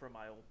call from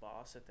my old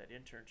boss at that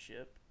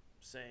internship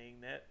saying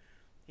that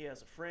he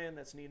has a friend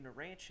that's needing a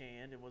ranch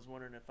hand and was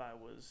wondering if I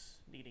was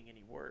needing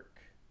any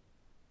work.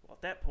 Well,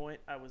 at that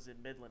point, I was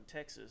in Midland,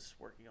 Texas,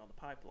 working on the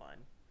pipeline,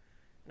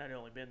 and I'd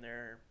only been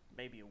there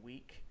maybe a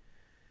week.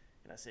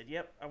 And I said,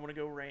 yep, I want to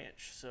go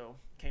ranch. So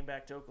came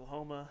back to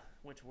Oklahoma,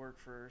 went to work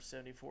for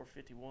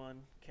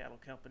 7451 Cattle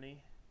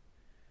Company.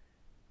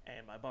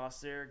 And my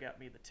boss there got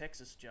me the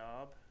Texas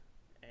job.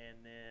 And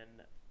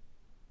then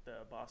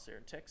the boss there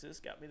in Texas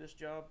got me this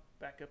job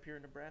back up here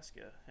in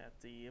Nebraska at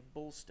the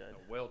Bull Stud.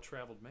 A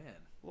well-traveled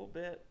man. A little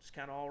bit. It's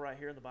kind of all right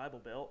here in the Bible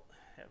Belt.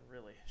 Haven't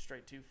really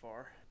strayed too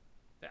far.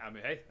 I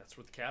mean, hey, that's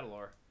what the cattle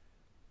are.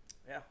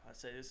 Yeah, I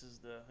say this is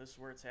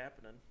where it's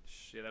happening.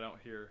 Shit, I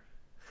don't hear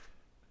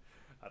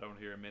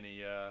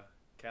many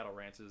cattle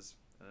ranches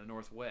in the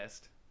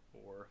Northwest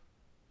or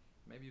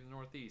maybe even the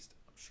Northeast.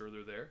 I'm sure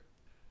they're there,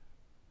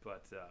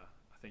 but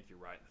I think you're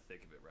right in the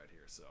thick of it right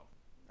here. So.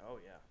 Oh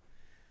yeah.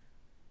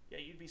 Yeah,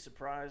 you'd be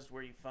surprised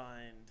where you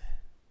find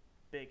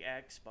big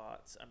ag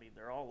spots. I mean,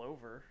 they're all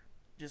over.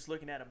 Just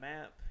looking at a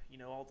map,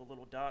 all the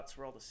little dots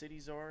where all the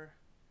cities are.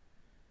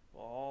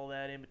 Well, all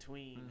that in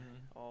between,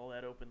 all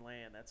that open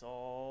land, that's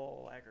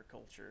all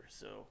agriculture.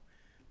 So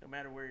no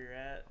matter where you're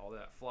at. All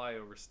that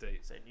flyover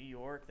state. Say New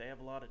York, they have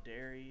a lot of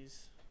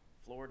dairies.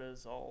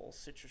 Florida's all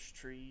citrus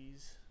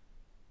trees.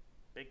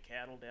 Big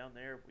cattle down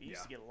there. We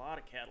used to get a lot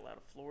of cattle out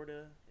of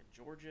Florida and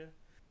Georgia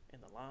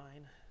in the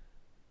line.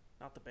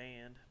 Not the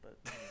band, but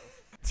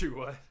Do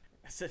what?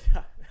 I said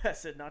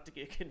not to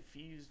get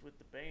confused with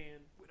the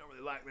band. We don't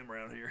really like them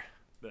around here.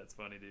 That's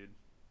funny, dude.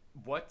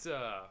 What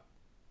are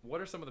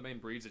some of the main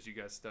breeds that you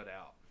guys stud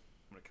out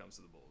when it comes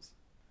to the bulls?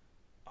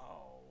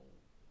 Oh,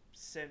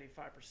 75%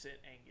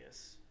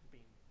 Angus. I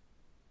mean,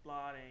 a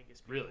lot of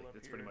Angus people Really? up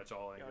It's here. pretty much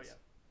all Angus. Oh yeah,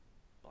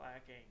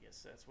 black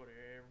Angus. That's what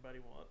everybody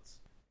wants.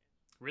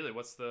 Really?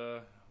 What's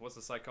the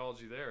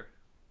psychology there?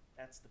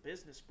 That's the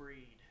business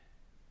breed.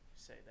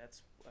 Say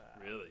that's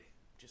Really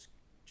just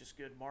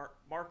good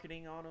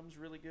marketing on them's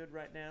really good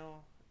right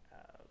now.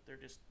 They're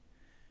just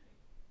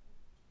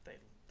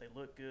they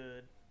look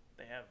good.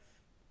 They have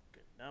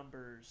good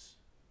numbers.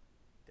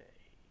 They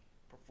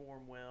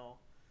perform well.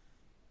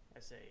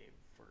 I say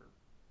for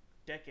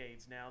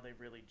decades now they've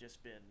really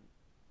just been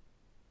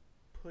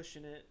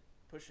pushing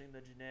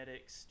the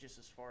genetics just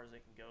as far as they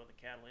can go in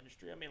the cattle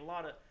industry. I mean a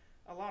lot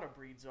of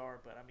breeds are,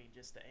 but I mean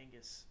just the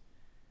Angus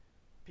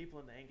people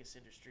in the Angus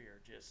industry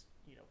are just,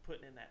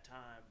 putting in that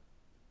time,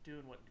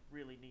 doing what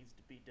really needs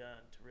to be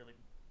done to really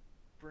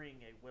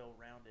bring a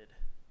well-rounded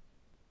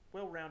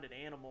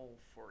animal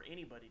for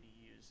anybody to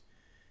use.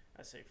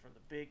 I say from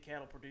the big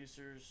cattle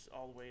producers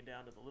all the way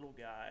down to the little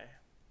guy,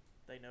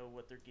 they know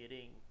what they're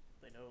getting.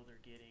 They know they're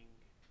getting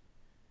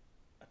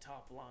a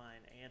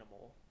top-line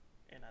animal,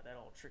 and that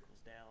all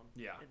trickles down.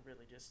 Yeah. And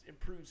really just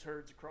improves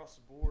herds across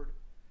the board.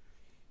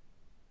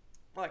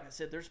 Like I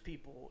said, there's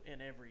people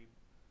in every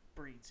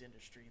breeds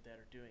industry that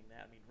are doing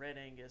that. I mean, Red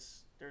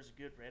Angus, there's a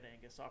good Red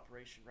Angus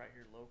operation right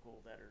here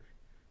local that are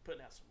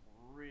putting out some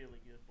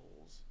really good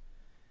bulls.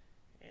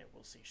 And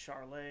we'll see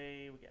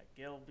Charlet, we got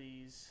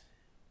Gelbies,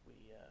 we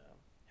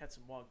had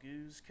some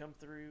Wagoos come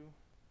through.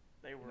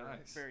 They were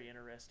nice. Very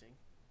interesting.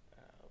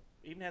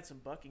 Even had some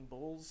bucking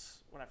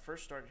bulls. When I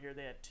first started here,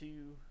 they had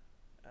two.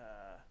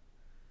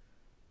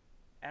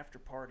 After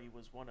Party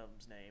was one of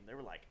them's name. They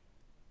were like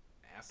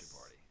After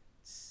Party.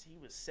 He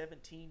was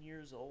 17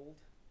 years old,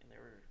 and they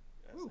were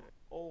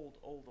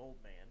old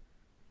man.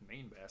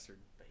 Mean bastard.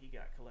 But he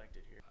got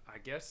collected here. I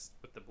guess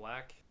with the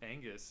black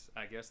Angus,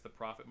 the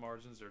profit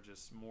margins are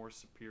just more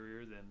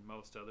superior than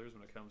most others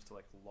when it comes to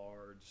like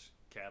large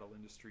cattle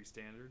industry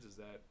standards. Is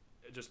that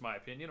just my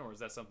opinion, or is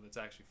that something that's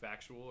actually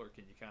factual, or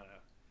can you kind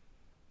of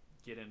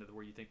get into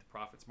where you think the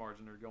profits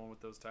margin are going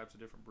with those types of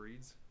different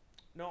breeds?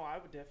 No, I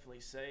would definitely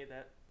say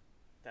that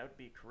would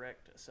be a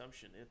correct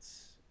assumption.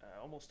 It's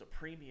almost a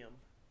premium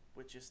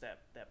with just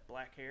that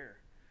black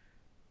hair.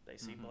 They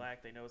see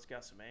black, they know it's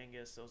got some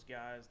Angus. Those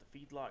guys, the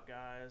feedlot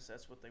guys,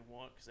 that's what they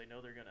want because they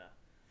know they're gonna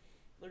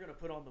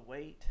put on the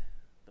weight.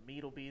 The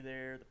meat will be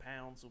there, the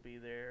pounds will be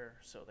there,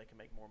 so they can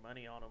make more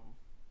money on them.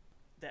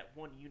 That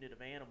one unit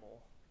of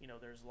animal,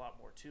 there's a lot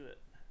more to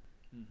it.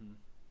 Mm-hmm.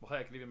 Well,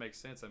 heck, it even makes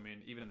sense. I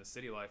mean, even in the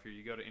city life here,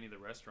 you go to any of the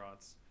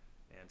restaurants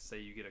and say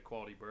you get a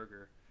quality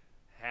burger,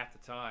 half the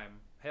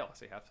time, I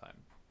say half the time,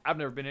 I've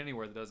never been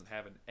anywhere that doesn't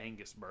have an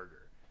Angus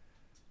burger.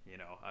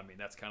 I mean,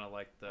 that's kind of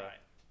like Right.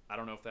 I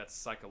don't know if that's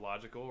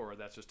psychological or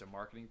that's just a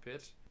marketing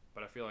pitch,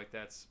 but I feel like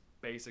that's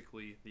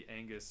basically the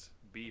Angus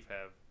beef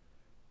have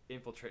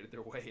infiltrated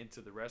their way into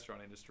the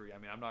restaurant industry. I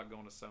mean, I'm not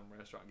going to some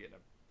restaurant getting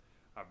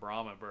a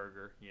Brahma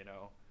burger,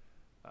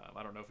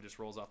 I don't know if it just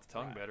rolls off the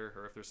tongue Right. better,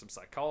 or if there's some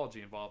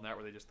psychology involved in that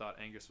where they just thought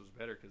Angus was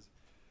better. Because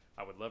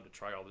I would love to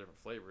try all the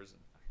different flavors.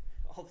 And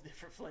All the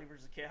different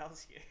flavors of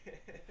cows.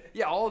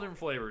 yeah, all different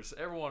flavors,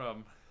 every one of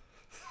them.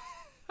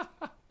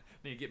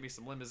 Need to get me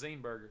some limousine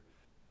burger.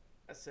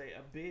 I say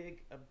a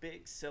big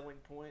selling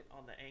point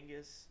on the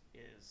Angus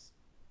is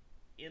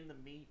in the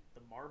meat,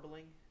 the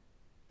marbling,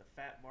 the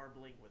fat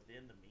marbling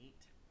within the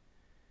meat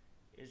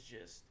is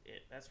just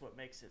it. That's what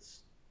makes it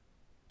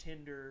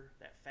tender.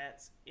 That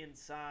fat's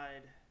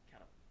inside,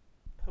 kind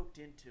of poked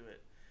into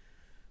it,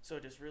 so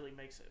it just really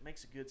makes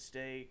a good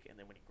steak. And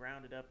then when you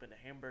ground it up into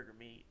hamburger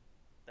meat,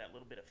 that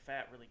little bit of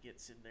fat really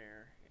gets in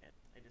there, and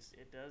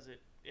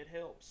it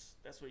helps.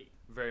 That's what you,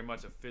 Very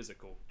much a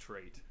physical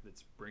trait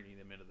that's bringing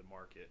them into the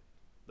market,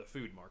 the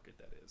food market,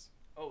 that is.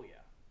 oh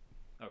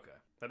yeah. Okay,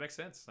 that makes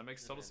sense. That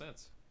makes total And then,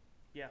 sense.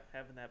 yeah,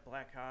 having that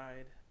black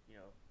hide,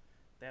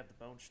 they have the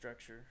bone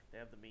structure, they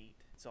have the meat,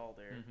 it's all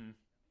there. Mm-hmm.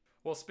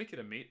 Well, speaking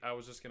of meat, I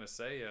was just gonna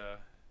say, a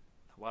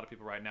lot of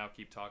people right now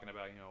keep talking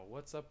about,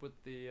 what's up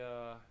with the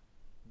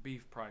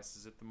beef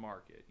prices at the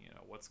market.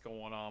 What's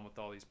going on with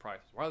all these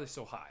prices? Why are they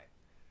so high?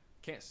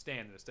 Can't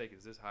stand that a steak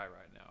is this high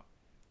right now.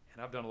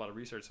 And I've done a lot of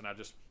research, and I've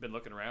just been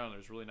looking around, and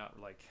there's really not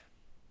like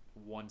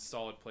one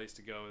solid place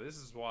to go. This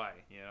is why,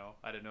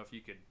 I didn't know if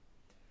you could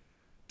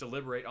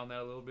deliberate on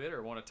that a little bit,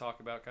 or want to talk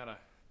about kind of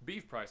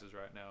beef prices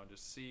right now and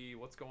just see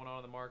what's going on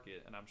in the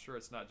market. And I'm sure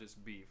it's not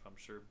just beef. I'm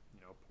sure,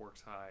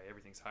 pork's high.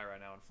 Everything's high right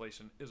now.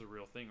 Inflation is a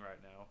real thing right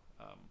now.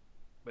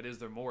 But is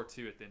there more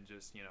to it than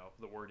just,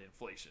 the word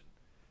inflation?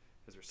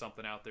 Is there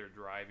something out there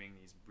driving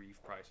these beef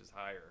prices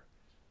higher?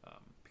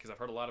 Because I've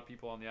heard a lot of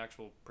people on the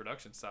actual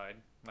production side,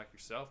 like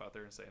yourself, out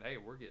there and saying, hey,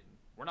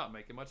 we're not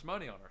making much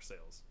money on our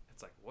sales.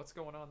 It's like, what's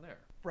going on there?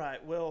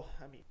 Right. Well,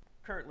 I mean,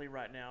 currently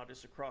right now,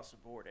 just across the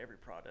board, every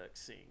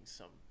product's seeing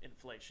some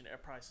inflation.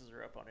 Prices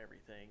are up on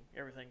everything.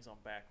 Everything's on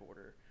back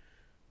order.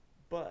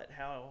 But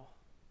how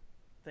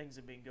things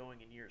have been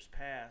going in years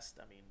past,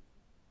 I mean,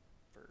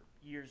 for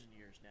years and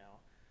years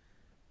now,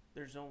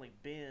 there's only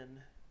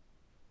been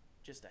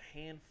just a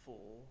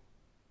handful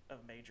of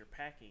major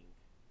packing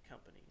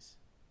companies.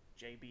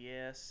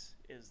 JBS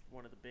is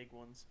one of the big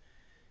ones,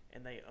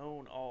 and they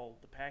own all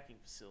the packing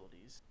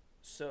facilities.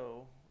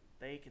 So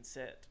they can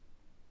set,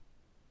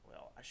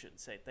 well, I shouldn't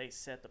say they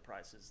set the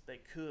prices. They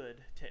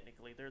could,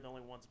 technically. They're the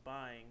only ones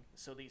buying.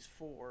 So these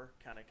four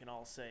kind of can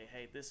all say,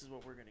 hey, this is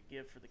what we're going to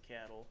give for the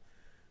cattle,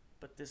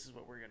 but this is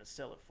what we're going to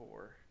sell it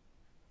for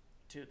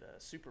to the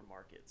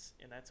supermarkets.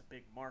 And that's a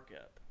big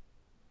markup.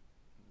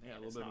 Yeah,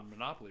 And a little bit of a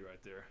monopoly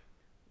right there.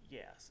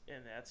 Yes,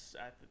 and that's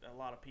a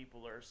lot of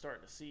people are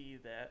starting to see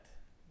that,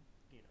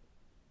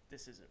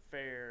 this isn't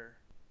fair.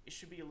 It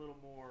should be a little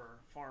more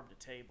farm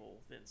to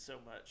table than so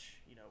much,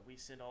 we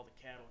send all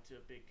the cattle to a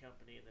big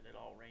company and then it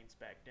all rains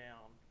back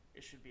down.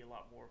 It should be a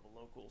lot more of a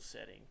local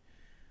setting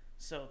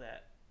so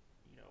that,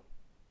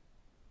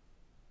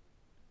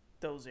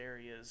 those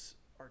areas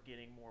are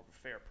getting more of a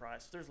fair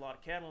price. If there's a lot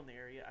of cattle in the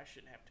area, I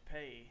shouldn't have to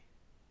pay,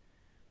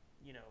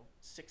 $6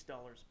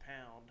 a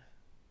pound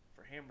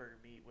for hamburger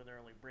meat when they're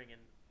only bringing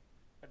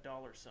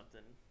 $1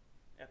 something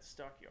at the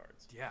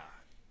stockyards. Yeah.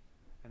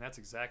 And that's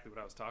exactly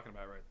what I was talking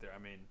about right there. I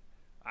mean,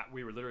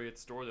 we were literally at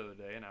the store the other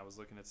day, and I was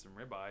looking at some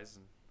ribeyes,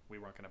 and we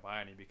weren't going to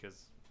buy any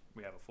because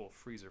we have a full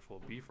freezer full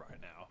of beef right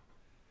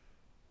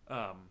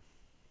now.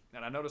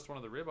 And I noticed one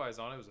of the ribeyes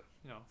on it was a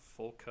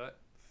full cut,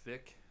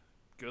 thick,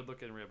 good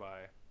looking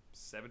ribeye,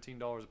 $17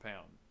 a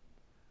pound.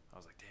 I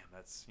was like, damn,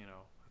 that's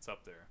that's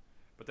up there.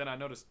 But then I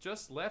noticed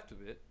just left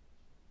of it,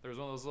 there was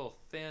one of those little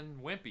thin,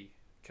 wimpy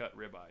cut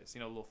ribeyes.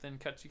 Little thin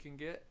cuts you can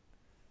get.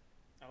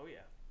 Oh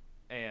yeah.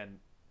 And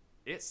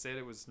it said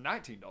it was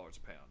 $19 a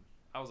pound.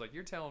 I was like,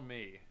 you're telling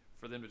me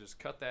for them to just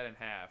cut that in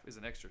half is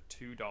an extra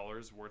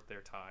 $2 worth their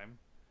time?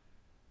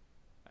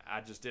 I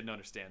just didn't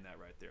understand that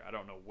right there. I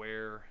don't know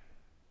where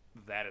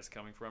that is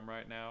coming from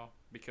right now.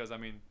 Because, I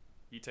mean,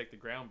 you take the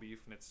ground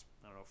beef and it's,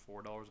 I don't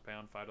know, $4 a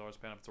pound, $5 a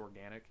pound if it's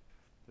organic.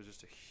 There's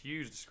just a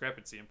huge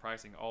discrepancy in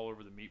pricing all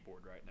over the meat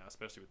board right now,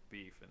 especially with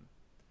beef. And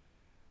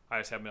I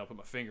just haven't been able to put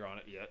my finger on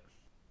it yet.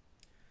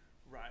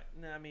 Right.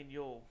 No, I mean,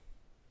 you'll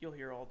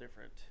hear all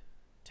different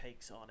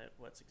takes on it,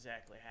 what's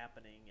exactly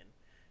happening, and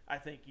I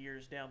think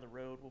years down the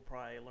road we'll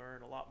probably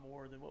learn a lot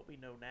more than what we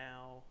know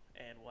now,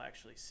 and we'll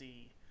actually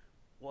see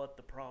what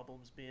the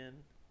problem's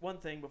been. One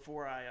thing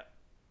before I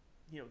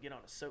get on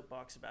a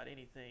soapbox about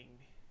anything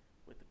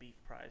with the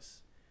beef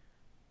price,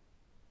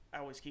 I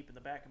always keep in the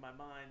back of my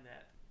mind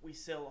that we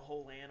sell a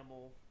whole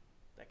animal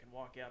that can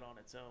walk out on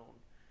its own,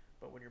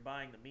 but when you're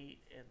buying the meat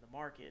in the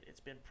market,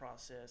 it's been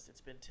processed, it's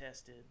been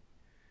tested,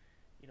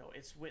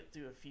 it's went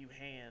through a few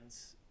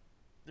hands.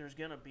 There's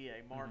going to be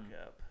a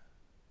markup,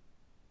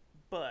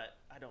 but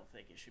I don't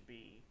think it should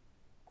be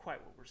quite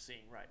what we're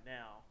seeing right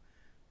now.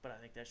 But I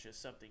think that's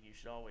just something you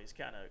should always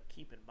kind of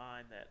keep in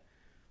mind that,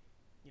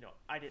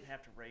 I didn't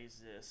have to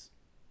raise this,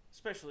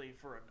 especially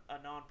for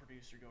a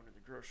non-producer going to the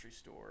grocery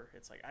store.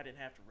 It's like, I didn't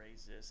have to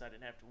raise this. I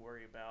didn't have to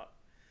worry about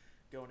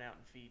going out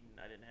and feeding.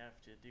 I didn't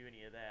have to do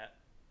any of that.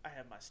 I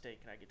have my steak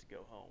and I get to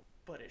go home.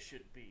 But it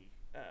should be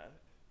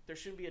there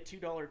shouldn't be a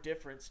 $2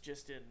 difference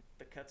just in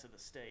the cuts of the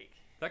steak.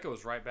 That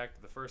goes right back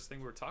to the first thing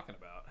we were talking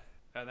about,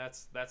 and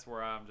that's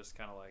where I'm just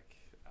kind of like,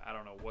 I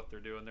don't know what they're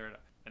doing there,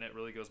 and it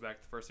really goes back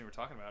to the first thing we were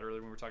talking about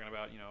earlier when we were talking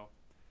about, you know,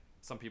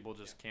 some people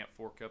just can't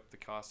fork up the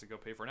cost to go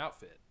pay for an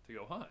outfit to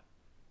go hunt.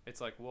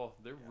 It's like, well,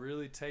 they're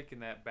really taking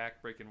that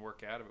backbreaking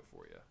work out of it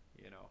for you.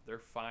 You know, they're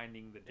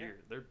finding the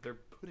deer. They're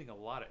putting a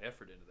lot of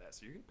effort into that,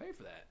 so you're gonna pay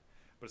for that,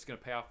 but it's gonna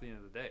pay off at the end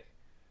of the day.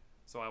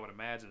 So I would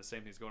imagine the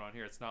same thing's going on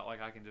here. It's not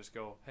like I can just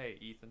go, hey,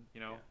 Ethan,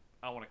 you know,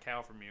 I want a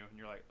cow from you, and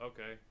you're like,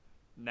 okay,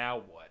 now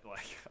what?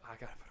 Like, I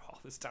gotta put all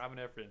this time and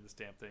effort in this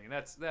damn thing, and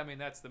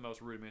that's the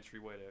most rudimentary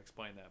way to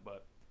explain that.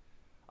 But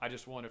I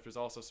just wonder if there's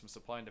also some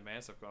supply and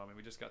demand stuff going on. I mean,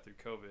 we just got through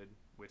COVID,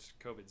 which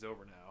COVID's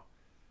over now.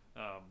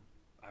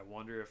 I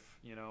wonder if,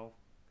 you know,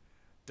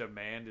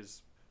 demand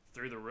is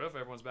through the roof.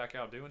 Everyone's back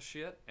out doing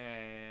shit,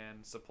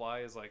 and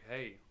supply is like,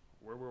 hey,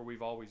 we're where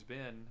we've always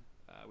been.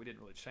 We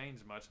didn't really change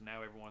much, and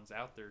now everyone's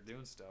out there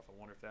doing stuff. I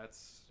wonder if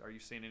are you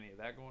seeing any of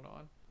that going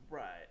on?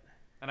 Right.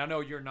 And I know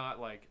you're not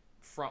like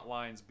front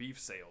lines beef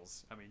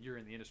sales. I mean, you're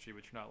in the industry,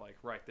 but you're not like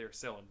right there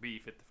selling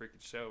beef at the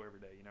freaking show every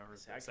day, you know, or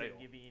I couldn't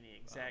give you any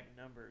exact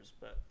numbers,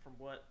 but from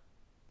what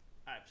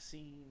I've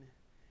seen,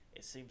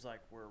 it seems like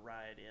we're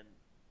right in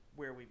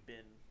where we've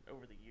been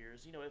over the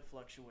years. You know, it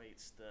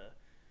fluctuates.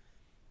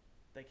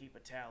 They keep a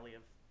tally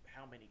of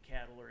how many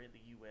cattle are in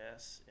the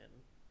U.S., and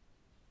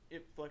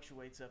it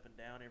fluctuates up and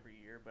down every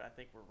year, but I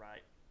think we're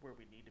right where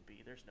we need to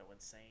be. There's no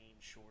insane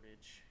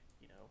shortage,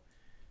 you know.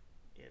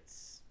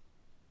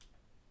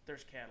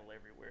 There's cattle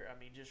everywhere. I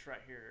mean, just right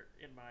here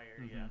in my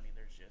area, I mean,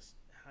 there's just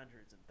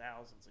hundreds and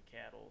thousands of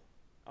cattle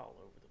all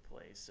over the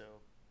place.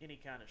 So any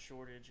kind of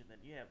shortage, and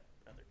then you have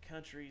other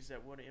countries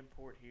that want to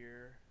import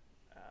here,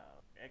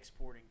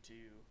 exporting to.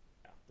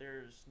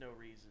 There's no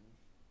reason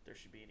there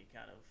should be any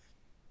kind of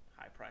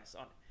high price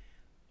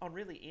on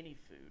really any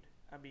food.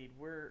 I mean,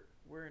 we're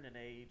in an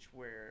age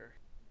where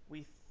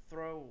we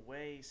throw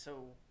away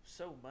so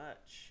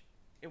much,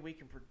 and we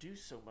can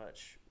produce so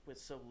much with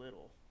so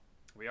little.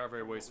 We are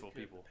very wasteful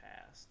people. In the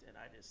past, and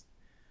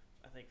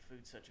I think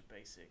food's such a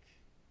basic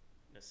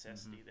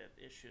necessity that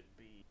it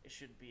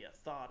shouldn't be a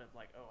thought of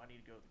like, oh, I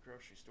need to go to the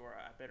grocery store.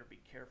 I better be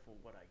careful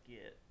what I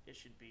get. I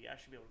should be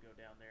able to go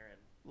down there and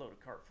load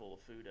a cart full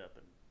of food up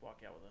and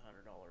walk out with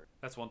 $100.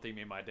 That's one thing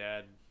me and my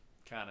dad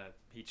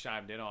he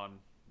chimed in on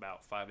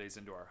about 5 days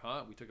into our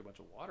hunt. We took a bunch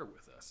of water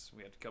with us.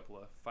 We had a couple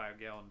of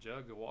 5-gallon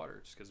jugs of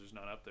water just because there's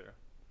none up there.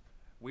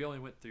 We only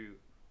went through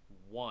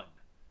one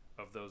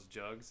of those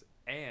jugs,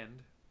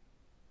 and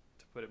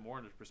to put it more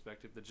into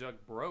perspective, the jug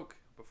broke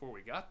before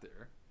we got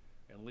there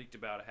and leaked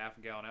about a half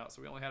a gallon out,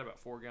 so we only had about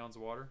 4 gallons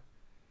of water.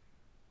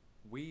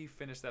 We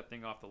finished that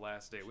thing off the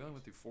last day. We only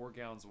went through 4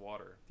 gallons of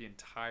water the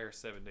entire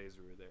 7 days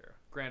we were there.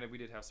 Granted, we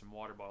did have some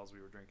water bottles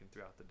we were drinking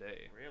throughout the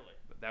day. Really?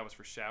 But that was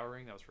for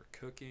showering, that was for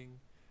cooking,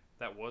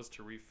 that was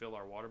to refill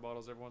our water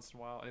bottles every once in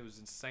a while. And it was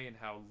insane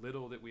how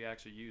little that we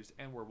actually used,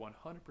 and we're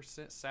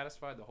 100%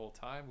 satisfied the whole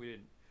time. We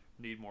didn't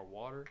need more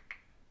water.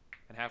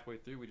 And halfway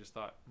through, we just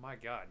thought, my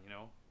God, you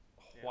know,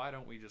 why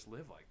don't we just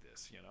live like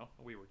this, you know?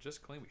 We were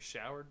just clean. We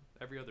showered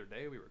every other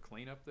day. We were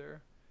clean up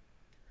there.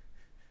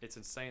 It's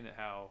insane that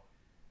how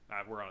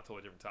we're on a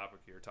totally different topic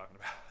here, talking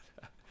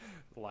about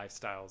the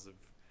lifestyles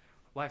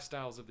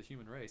of the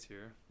human race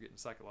here. We're getting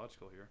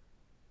psychological here.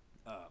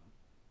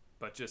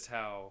 But just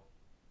how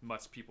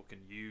much people can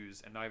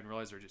use and not even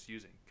realize they're just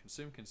using.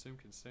 Consume,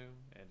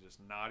 and just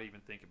not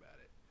even think about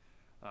it.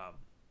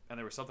 And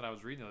there was something I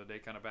was reading the other day,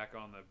 kind of back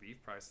on the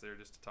beef price there,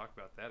 just to talk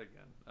about that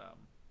again.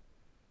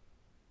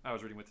 I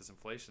was reading with this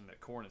inflation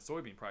that corn and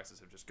soybean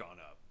prices have just gone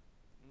up,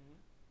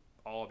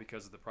 all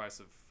because of the price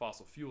of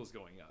fossil fuels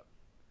going up.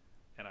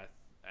 And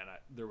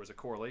there was a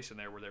correlation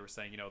there where they were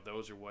saying, you know,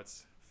 those are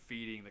what's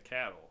feeding the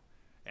cattle,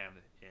 and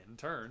in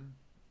turn,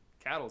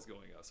 cattle's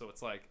going up. So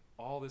it's like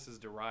all this is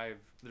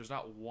derived. There's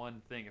not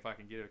one thing, if I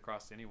can get it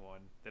across to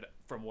anyone, that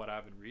from what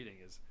I've been reading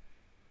is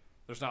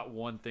there's not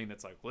one thing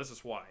that's like, well, this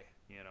is why,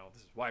 you know,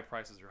 this is why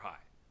prices are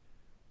high.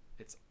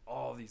 It's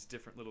all these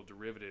different little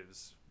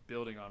derivatives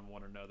building on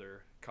one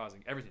another,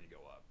 causing everything to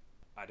go up.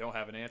 I don't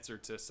have an answer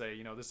to say,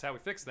 you know, this is how we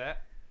fix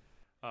that.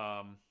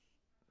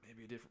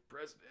 Maybe a different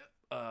president.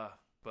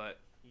 But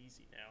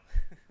easy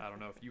now. I don't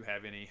know if you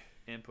have any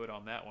input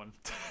on that one.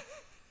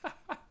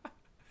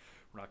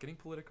 We're not getting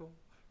political.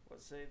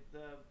 Let's say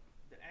the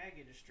ag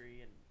industry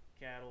and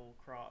cattle,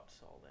 crops,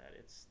 all that.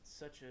 It's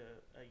such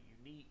a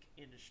unique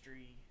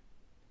industry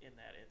in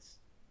that it's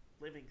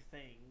living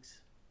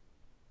things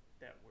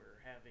that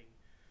we're having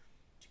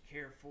to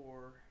care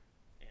for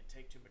and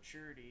take to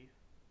maturity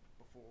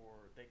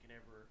before they can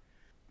ever,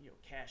 you know,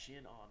 cash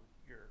in on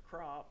your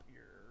crop,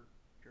 your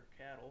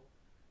cattle.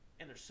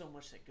 And there's so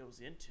much that goes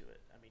into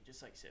it. I mean,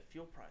 just like you said,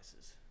 fuel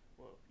prices.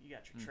 Well, you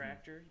got your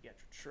tractor, you got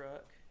your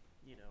truck,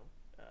 you know,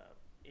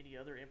 any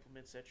other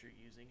implements that you're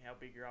using, how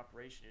big your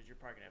operation is. You're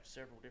probably going to have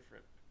several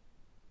different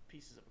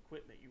pieces of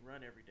equipment you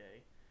run every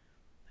day.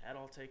 That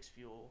all takes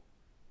fuel,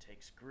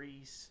 takes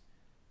grease,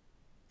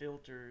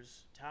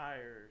 filters,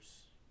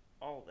 tires,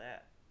 all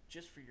that,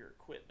 just for your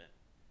equipment.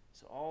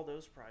 So all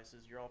those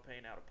prices you're all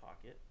paying out of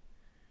pocket.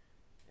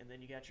 And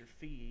then you got your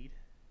feed,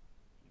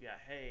 you got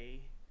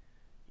hay,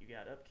 you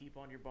got upkeep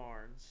on your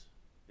barns.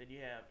 Then you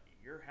have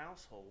your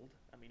household.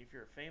 I mean, if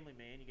you're a family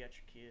man, you got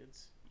your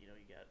kids, you know,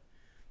 you got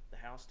the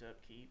house to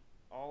upkeep,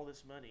 all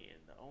this money,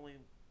 and the only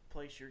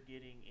place you're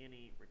getting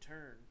any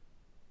return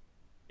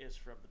is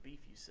from the beef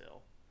you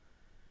sell.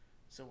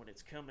 So when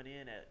it's coming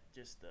in at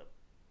just the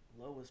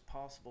lowest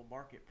possible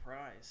market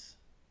price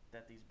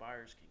that these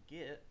buyers can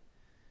get,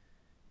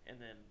 and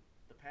then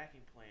the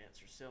packing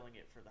plants are selling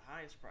it for the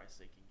highest price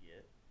they can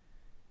get,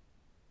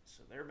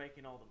 so they're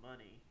making all the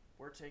money,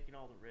 we're taking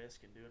all the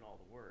risk and doing all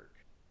the work.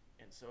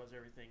 And so as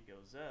everything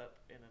goes up,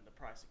 and then the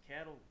price of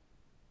cattle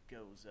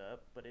goes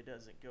up, but it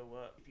doesn't go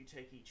up. If you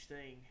take each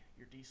thing,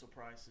 your diesel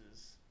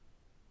prices,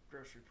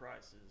 grocery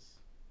prices,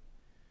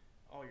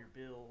 all your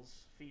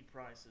bills, feed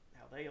prices,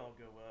 how they all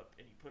go up,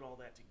 and you put all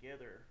that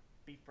together,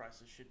 beef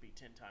prices should be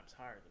 10 times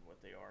higher than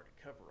what they are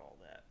to cover all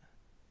that.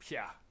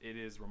 Yeah, it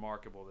is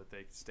remarkable that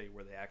they stay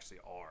where they actually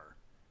are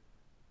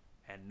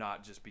and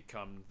not just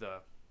become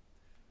the...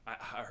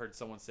 I heard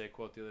someone say a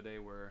quote the other day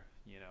where,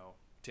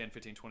 10,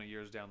 15, 20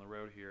 years down the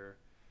road here,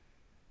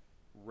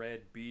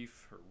 red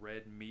beef or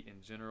red meat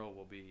in general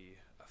will be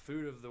a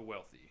food of the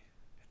wealthy.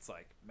 It's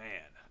like,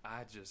 man,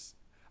 I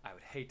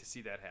would hate to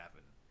see that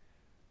happen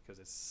because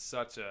it's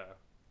such a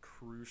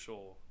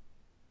crucial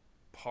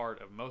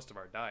part of most of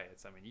our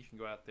diets. I mean, you can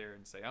go out there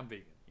and say, I'm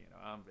vegan,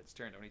 I'm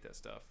vegetarian, don't eat that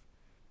stuff.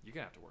 You're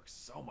going to have to work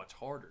so much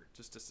harder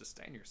just to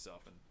sustain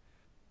yourself. And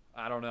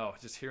I don't know,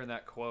 just hearing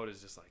that quote is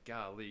just like,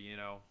 golly,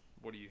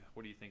 what do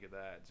you think of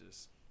that?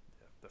 Just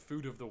the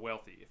food of the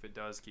wealthy, if it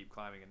does keep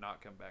climbing and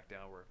not come back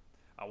downward.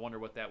 I wonder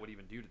what that would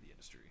even do to the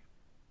industry.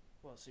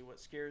 Well, see, what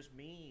scares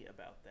me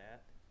about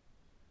that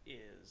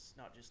is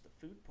not just the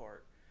food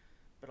part,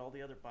 but all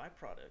the other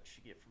byproducts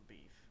you get from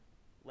beef.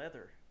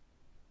 Leather,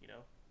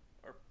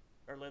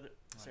 our leather,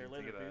 say our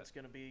leather boot's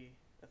going to be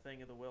a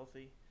thing of the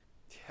wealthy.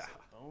 Yeah. So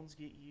the bones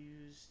get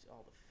used,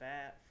 all the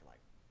fat for like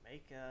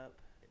makeup,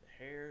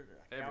 the hair,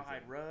 the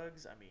cowhide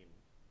rugs. I mean,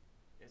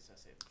 I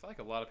feel like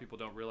a lot of people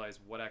don't realize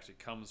what actually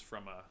comes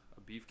from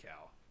a beef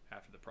cow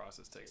after the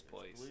process takes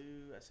place.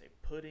 Glue, I say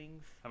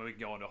pudding. I mean, we can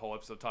go into a whole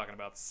episode talking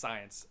about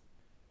science.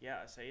 Yeah,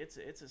 I say it's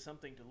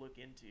something to look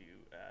into.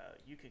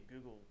 You can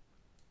Google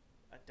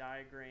a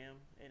diagram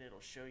and it'll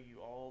show you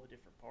all the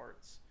different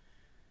parts.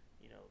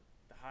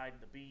 The hide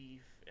and the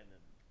beef, and then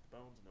the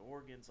bones and the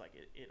organs. Like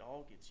it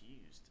all gets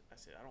used. I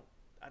said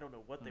I don't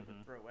know what they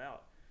would throw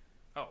out.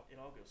 Oh, it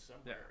all goes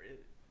somewhere. Yeah.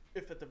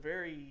 If at the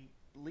very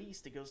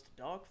least it goes to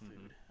dog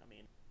food. I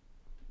mean,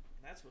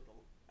 that's with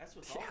all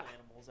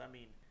animals. I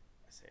mean,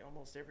 I say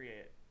almost every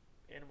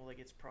animal that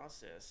gets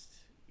processed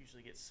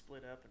usually gets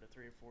split up into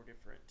 3 or 4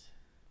 different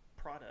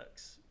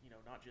products.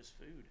 Not just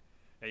food.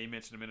 Yeah, you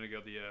mentioned a minute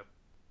ago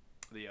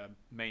the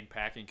main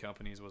packing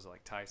companies was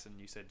like Tyson.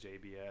 You said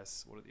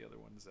JBS. What are the other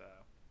ones?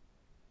 I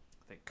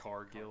think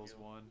Cargill's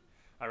one.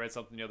 I read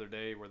something the other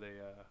day where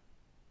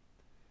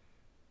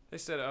they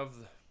said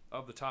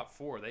of the top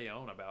 4, they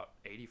own about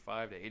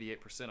 85 to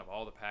 88% of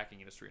all the packing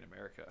industry in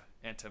America.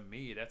 And to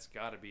me, that's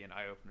got to be an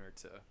eye-opener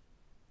to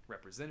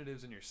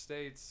representatives in your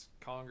states,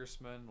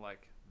 congressmen.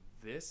 Like,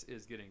 this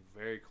is getting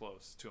very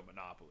close to a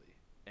monopoly.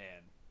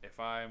 And if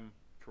I'm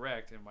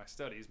correct in my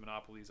studies,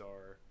 monopolies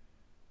are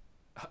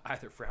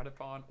either frowned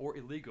upon or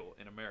illegal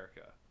in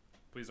America.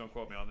 Please don't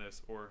quote me on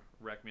this or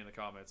wreck me in the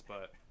comments,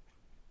 but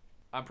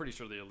I'm pretty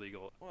sure they're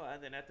illegal. Well,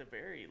 and then at the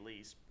very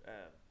least,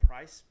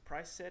 price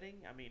setting.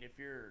 I mean, if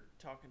you're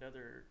talking to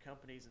other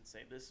companies and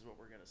saying this is what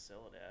we're going to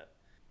sell it at,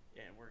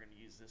 and we're going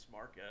to use this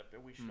markup,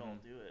 and we should all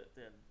do it,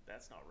 then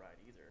that's not right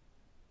either.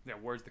 Yeah,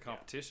 where's the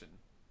competition?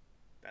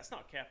 Yeah. That's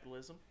not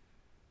capitalism.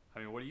 I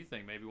mean, what do you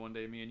think? Maybe one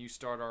day me and you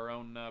start our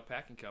own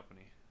packing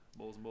company,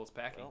 Bulls and Bulls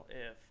Packing. Well,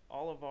 if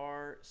all of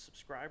our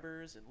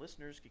subscribers and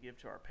listeners could give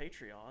to our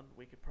Patreon,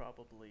 we could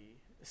probably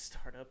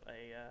start up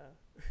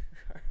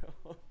our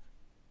own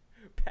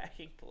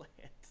packing plant.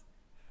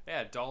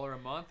 Yeah, $1 a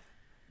month.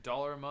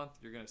 $1 a month.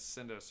 You're gonna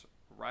send us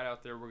right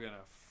out there. We're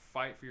gonna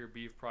fight for your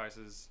beef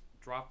prices.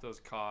 Drop those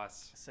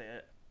costs. Say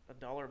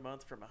 $1 a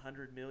month from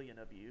 100 million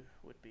of you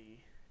would be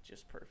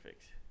just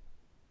perfect.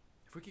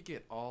 If we could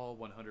get all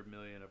 100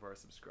 million of our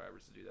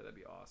subscribers to do that, that'd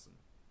be awesome.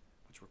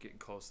 Which we're getting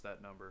close to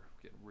that number.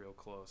 We're getting real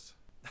close.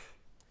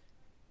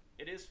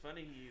 It is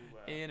funny you.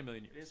 In a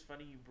million years. It is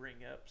funny you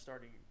bring up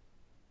starting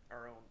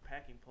our own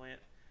packing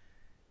plant.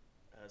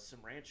 Some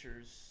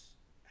ranchers.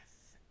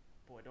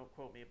 Boy, don't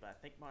quote me, but I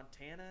think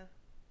Montana,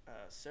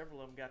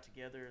 several of them got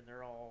together and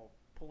they're all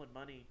pulling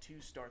money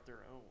to start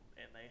their own,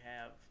 and they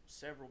have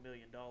several $1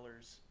 million.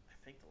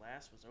 I think the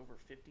last was over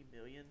 $50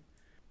 million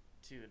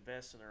to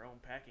invest in their own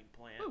packing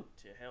plant. Ooh.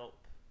 To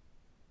help,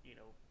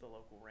 the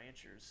local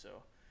ranchers.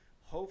 So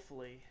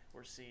hopefully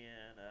we're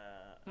seeing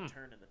a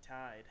turn in the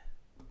tide.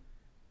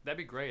 That'd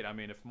be great. I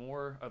mean, if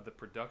more of the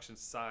production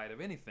side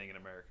of anything in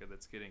America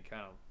that's getting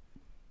kind of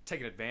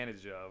taken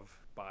advantage of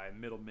by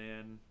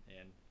middlemen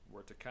and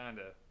were to kind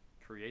of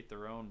create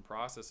their own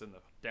process in the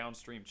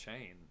downstream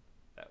chain,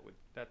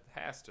 that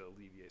has to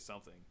alleviate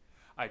something.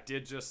 I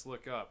did just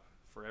look up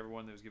for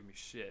everyone that was giving me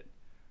shit.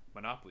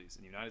 Monopolies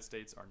in the United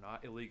States are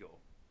not illegal,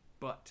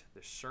 but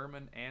the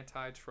Sherman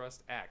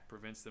Antitrust Act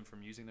prevents them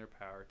from using their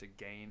power to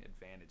gain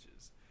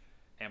advantages.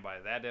 And by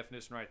that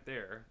definition right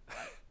there,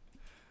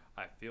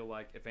 I feel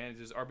like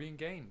advantages are being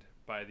gained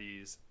by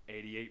these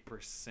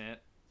 88%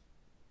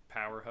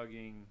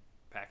 power-hugging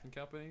packing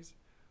companies.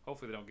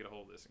 Hopefully they don't get a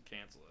hold of this and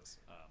cancel us.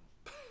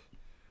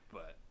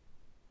 But,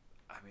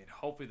 I mean,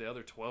 hopefully the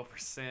other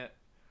 12%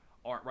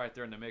 aren't right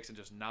there in the mix and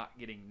just not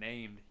getting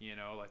named, you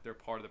know, like they're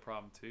part of the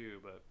problem too,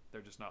 but they're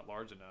just not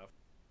large enough.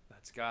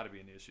 That's got to be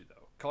an issue,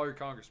 though. Call your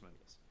congressman.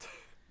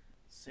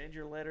 Send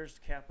your letters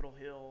to Capitol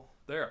Hill.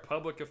 They're a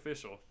public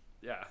official.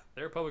 Yeah,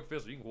 they're a public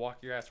official. You can walk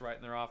your ass right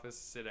in their office,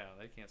 sit down.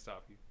 They can't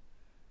stop you.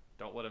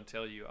 Don't let them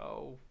tell you,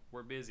 oh,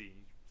 we're busy.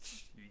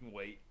 You can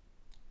wait.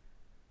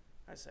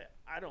 I say,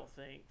 I don't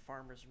think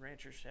farmers and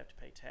ranchers should have to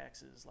pay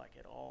taxes like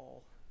at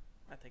all.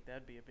 I think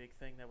that'd be a big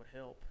thing that would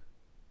help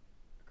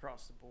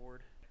across the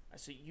board. I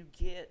see you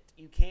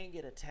can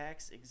get a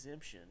tax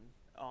exemption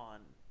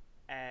on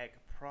ag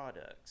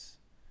products,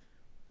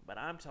 but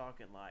I'm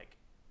talking like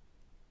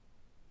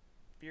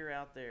if you're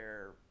out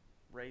there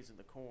raising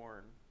the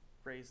corn,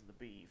 raising the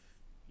beef,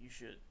 you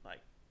should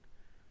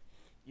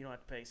you don't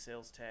have to pay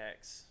sales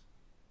tax.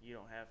 You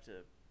don't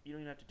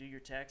even have to do your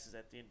taxes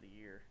at the end of the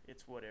year.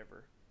 It's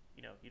whatever.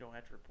 You know, you don't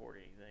have to report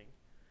anything.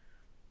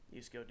 You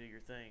just go do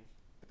your thing.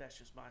 But that's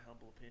just my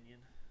humble opinion.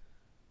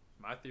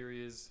 My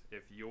theory is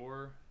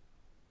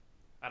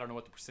I don't know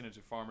what the percentage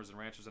of farmers and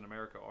ranchers in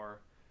America are,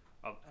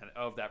 and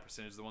of that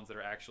percentage, the ones that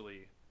are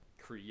actually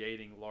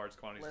creating large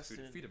quantities of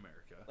food to feed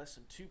America. Less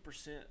than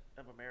 2%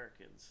 of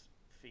Americans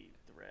feed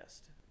the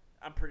rest.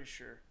 I'm pretty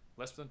sure.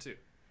 Less than 2.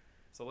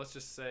 So let's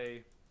just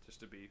say, just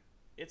to be...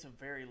 It's a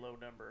very low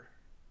number,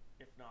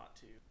 if not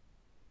 2.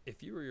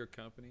 If you or your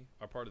company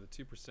are part of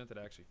the 2% that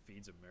actually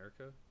feeds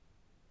America,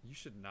 you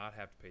should not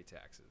have to pay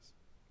taxes.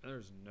 And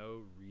there's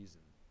no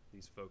reason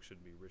these folks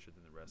shouldn't be richer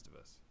than the rest of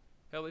us.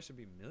 Hell, they should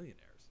be millionaires.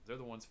 They're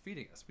the ones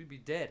feeding us. We'd be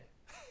dead.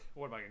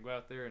 What am I going to go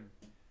out there and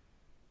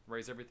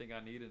raise everything I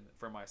need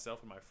for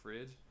myself in my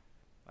fridge?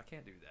 I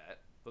can't do that.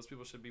 Those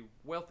people should be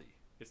wealthy.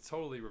 It's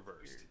totally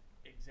reversed.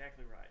 You're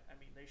exactly right. I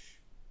mean,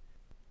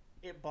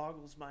 it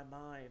boggles my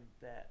mind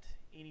that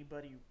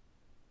anybody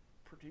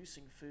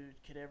producing food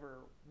could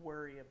ever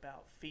worry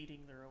about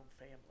feeding their own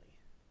family.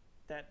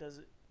 That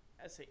doesn't...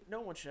 I say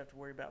no one should have to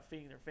worry about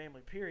feeding their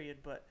family, period,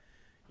 but,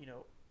 you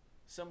know,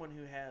 someone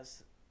who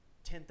has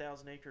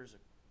 10,000 acres of,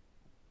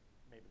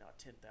 maybe not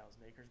 10,000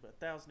 acres, but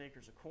 1,000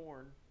 acres of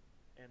corn,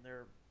 and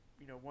they're,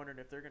 you know, wondering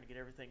if they're going to get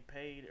everything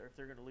paid or if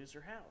they're going to lose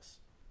their house.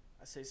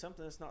 I say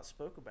something that's not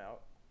spoke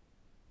about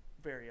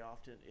very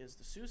often is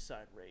the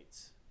suicide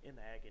rates in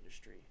the ag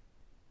industry,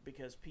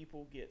 because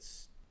people get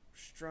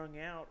strung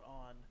out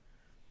on,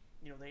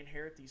 you know, they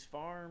inherit these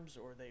farms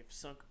or they've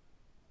sunk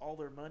all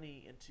their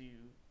money into,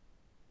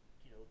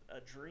 you know,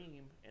 a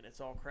dream, and it's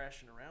all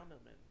crashing around them,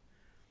 and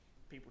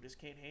people just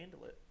can't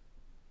handle it.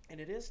 And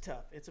it is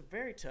tough. It's a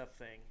very tough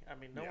thing. I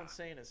mean, no one's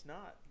saying it's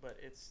not, but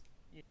it's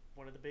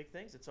one of the big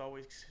things. It's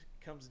always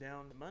comes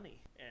down to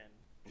money,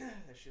 and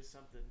that's just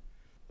something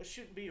that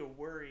shouldn't be a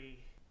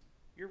worry.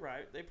 You're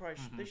right. They probably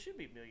they should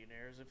be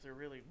millionaires if they're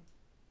really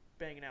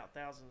banging out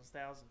thousands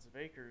of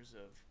acres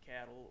of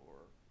cattle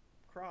or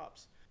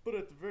crops. But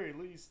at the very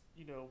least,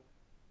 you know,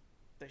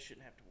 they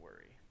shouldn't have to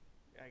worry.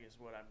 I guess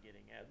what I'm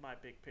getting at, my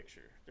big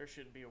picture. There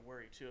shouldn't be a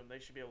worry to them. They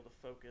should be able to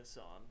focus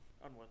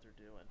on what they're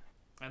doing.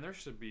 And there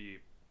should be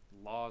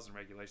laws and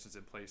regulations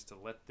in place to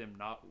let them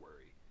not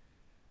worry.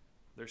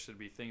 There should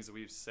be things that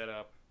we've set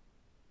up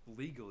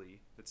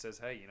legally that says,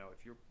 hey, you know,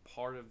 if you're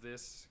part of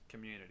this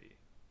community,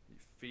 you're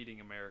feeding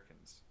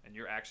Americans, and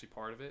you're actually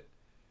part of it,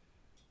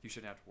 you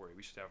shouldn't have to worry.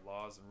 We should have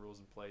laws and rules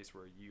in place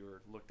where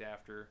you're looked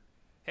after.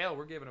 Hell,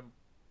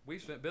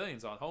 we've spent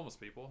billions on homeless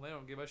people, and they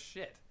don't give us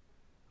shit.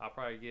 I'll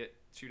probably get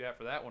chewed out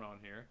for that one on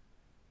here.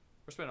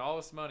 We're spending all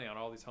this money on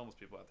all these homeless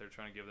people out there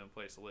trying to give them a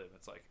place to live.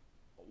 It's like,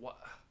 what?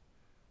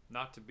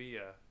 Not to be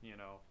a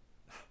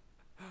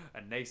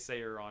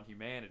naysayer on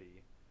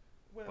humanity,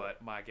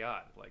 but my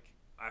God, like,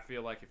 I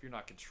feel like if you're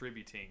not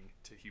contributing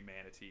to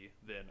humanity,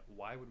 then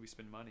why would we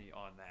spend money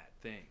on that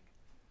thing?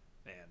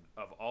 And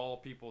of all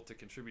people to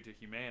contribute to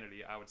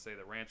humanity, I would say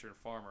the rancher and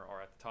farmer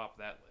are at the top of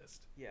that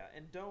list. Yeah,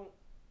 and don't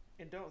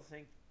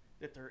think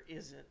that there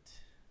isn't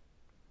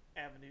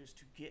avenues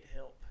to get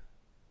help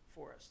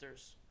for us.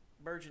 There's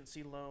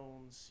emergency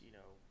loans, you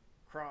know,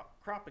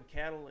 crop and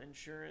cattle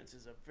insurance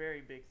is a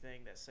very big thing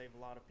that save a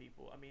lot of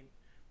people. I mean,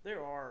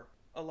 there are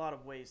a lot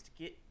of ways to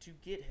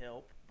get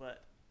help,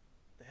 but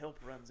the help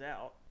runs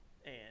out,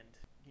 and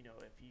you know,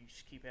 if you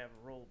just keep having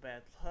a roll of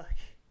bad luck,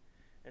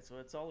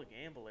 it's all a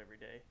gamble every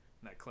day.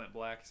 And that Clint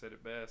Black said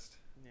it best.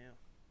 Yeah,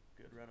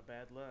 good run of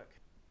bad luck,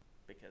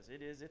 because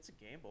it's a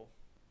gamble.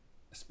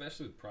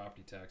 Especially with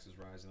property taxes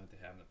rising like they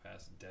have in the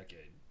past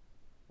decade.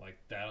 Like,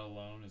 that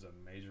alone is a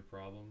major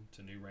problem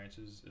to new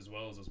ranches, as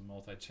well as those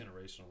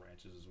multi-generational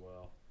ranches as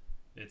well.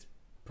 It's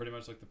pretty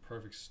much like the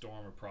perfect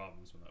storm of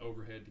problems when the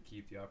overhead to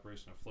keep the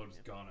operation afloat has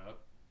gone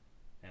up,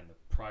 and the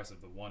price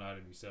of the one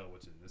item you sell,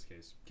 which in this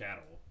case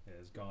cattle,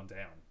 has gone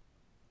down.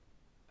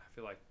 I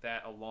feel like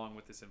that, along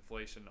with this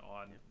inflation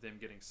on them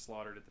getting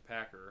slaughtered at the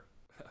packer,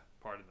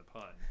 pardon the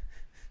pun,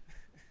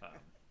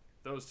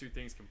 those two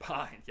things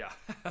combined,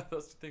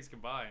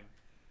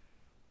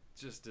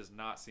 just does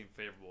not seem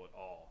favorable at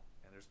all.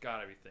 And there's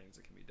got to be things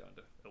that can be done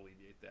to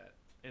alleviate that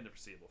in the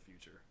foreseeable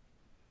future.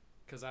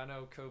 Because I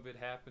know COVID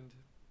happened.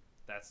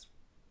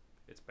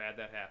 It's bad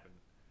that happened.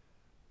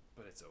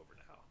 But it's over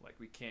now. Like,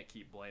 we can't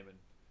keep blaming.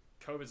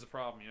 COVID's the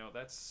problem,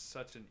 That's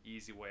such an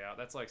easy way out.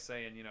 That's like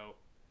saying,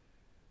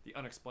 the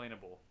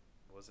unexplainable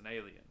was an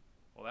alien.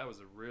 Well, that was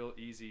a real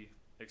easy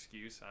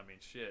excuse. I mean,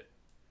 shit.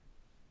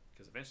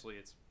 Because eventually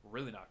it's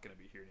really not going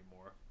to be here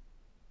anymore.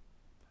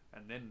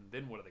 And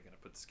then what are they going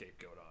to put the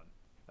scapegoat on?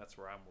 That's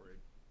where I'm worried.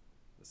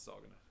 This is all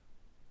going to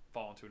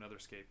fall into another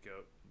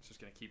scapegoat. It's just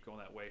going to keep going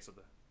that way so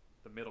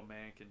the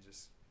middleman can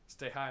just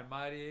stay high and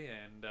mighty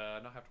and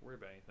not have to worry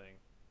about anything.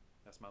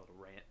 That's my little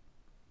rant.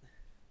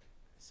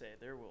 Say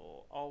there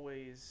will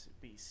always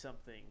be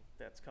something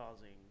that's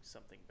causing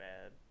something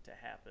bad to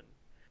happen.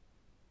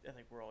 I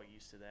think we're all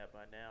used to that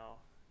by now.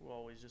 We'll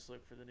always just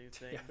look for the new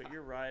thing. Yeah. But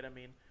you're right. I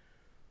mean,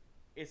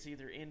 it's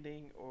either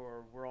ending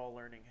or we're all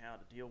learning how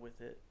to deal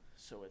with it.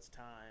 So it's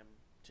time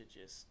to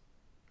just,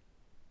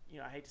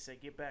 I hate to say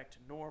get back to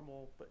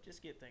normal, but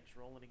just get things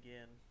rolling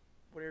again.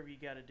 Whatever you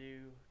got to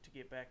do to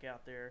get back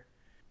out there,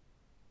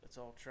 let's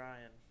all try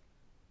and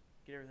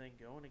get everything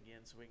going again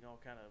so we can all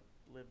kind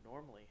of live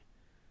normally.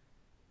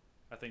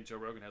 I think Joe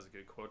Rogan has a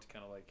good quote to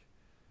kind of like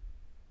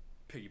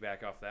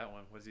piggyback off that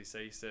one. What does he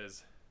say? He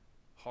says,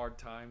 hard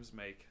times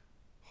make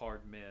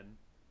hard men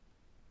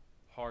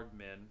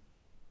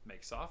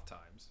make soft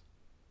times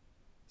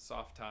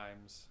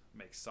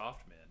make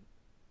soft men,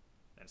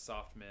 and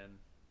soft men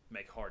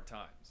make hard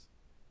times.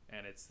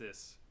 And it's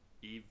this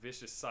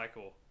vicious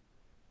cycle.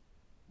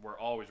 We're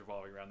always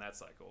revolving around that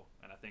cycle.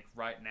 And I think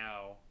right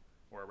now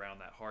we're around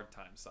that hard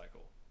time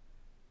cycle.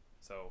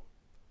 So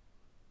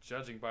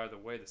judging by the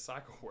way the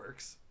cycle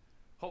works,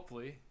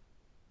 hopefully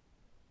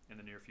in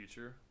the near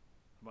future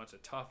a bunch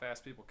of tough ass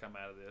people come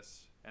out of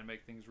this and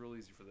make things real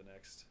easy for the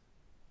next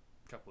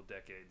couple of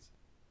decades,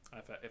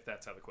 if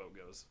that's how the quote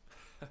goes.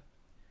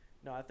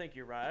 No, I think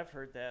you're right. I've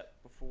heard that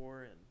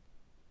before, and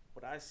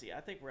what I see,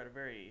 I think we're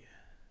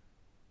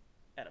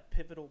at a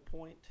pivotal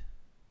point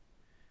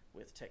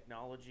with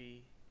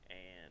technology,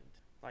 and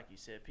like you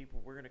said,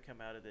 we're going to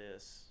come out of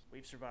this.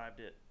 We've survived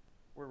it.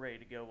 We're ready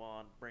to go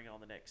on, bring on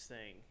the next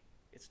thing.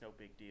 It's no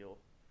big deal.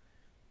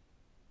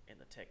 In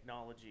the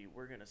technology,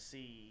 we're going to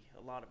see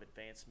a lot of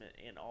advancement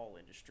in all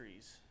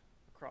industries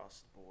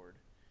across the board,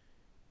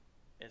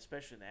 and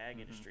especially in the ag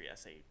industry. I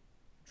say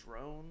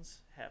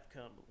drones have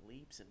come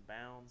leaps and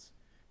bounds.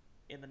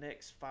 In the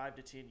next 5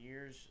 to 10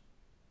 years,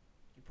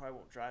 you probably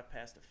won't drive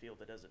past a field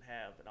that doesn't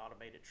have an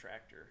automated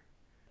tractor.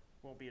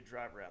 Won't be a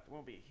driver out there.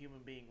 Won't be a human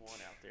being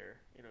out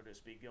there.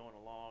 Just be going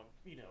along,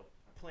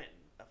 planting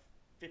a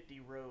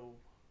 50-row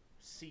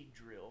seed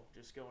drill,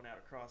 just going out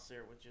across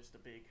there with just a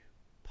big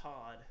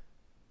pod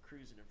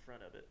cruising in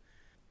front of it.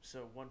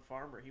 So one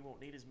farmer, he won't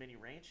need as many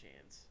ranch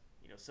hands.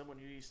 Someone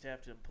who used to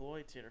have to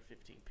employ 10 or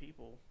 15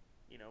 people,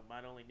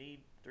 might only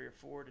need 3 or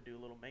 4 to do a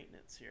little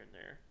maintenance here and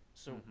there.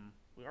 So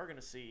we are going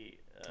to see...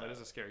 that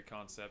is a scary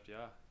concept,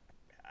 yeah.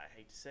 I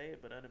hate to say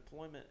it, but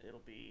unemployment,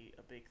 it'll be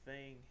a big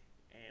thing,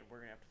 and we're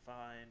going to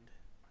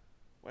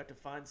have to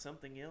find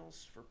something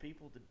else for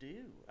people to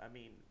do. I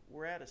mean,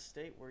 we're at a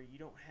state where you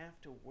don't have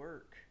to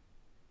work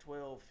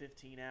 12,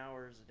 15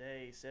 hours a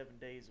day, 7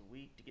 days a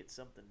week to get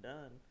something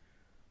done.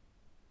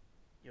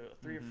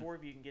 3 or 4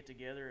 of you can get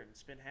together and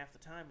spend half the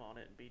time on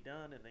it and be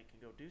done, and they can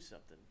go do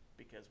something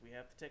because we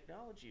have the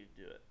technology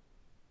to do it.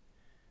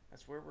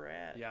 That's where we're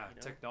at. Yeah,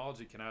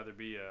 technology can either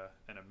be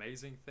an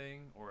amazing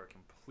thing or a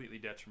completely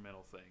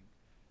detrimental thing,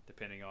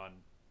 depending on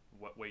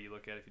what way you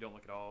look at it. If you don't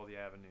look at all the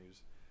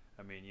avenues.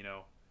 I mean,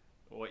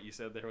 what you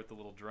said there with the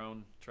little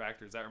drone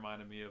tractors, that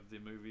reminded me of the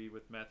movie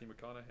with Matthew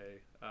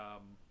McConaughey,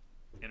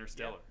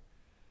 Interstellar.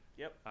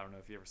 Yep. I don't know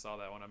if you ever saw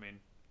that one. I mean,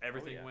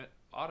 everything went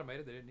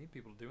automated. They didn't need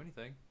people to do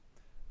anything.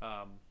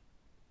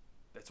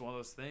 It's one of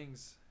those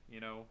things,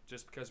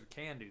 just because we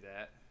can do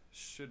that,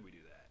 should we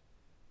do that?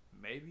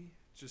 Maybe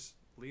just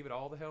leave it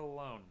all the hell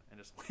alone and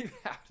just leave it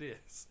how it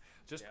is.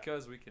 Just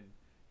because we can,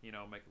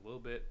 make a little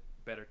bit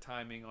better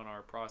timing on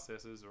our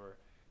processes or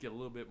get a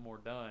little bit more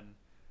done.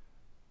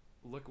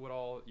 Look what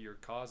all you're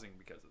causing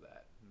because of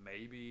that.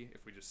 Maybe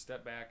if we just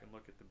step back and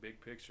look at the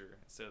big picture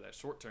instead of that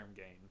short-term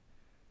gain,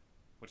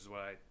 which is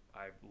what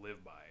I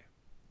live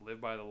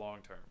by the long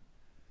term.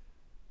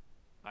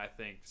 I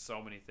think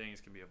so many things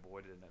can be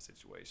avoided in that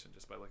situation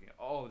just by looking at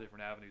all the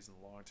different avenues in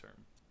the long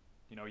term.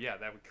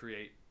 That would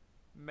create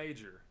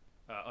major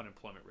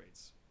unemployment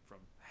rates from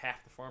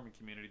half the farming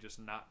community just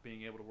not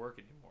being able to work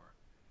anymore.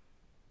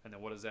 And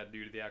then what does that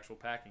do to the actual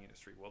packing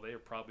industry? Well, they are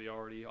probably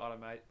already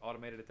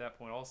automated at that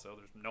point also.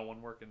 There's no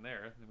one working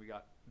there. And then we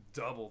got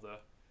double the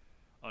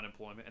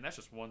unemployment. And that's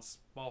just one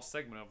small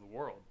segment of the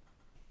world.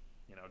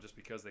 Just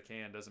because they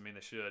can doesn't mean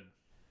they should.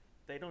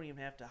 They don't even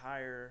have to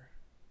hire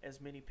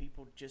as many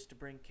people just to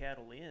bring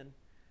cattle in.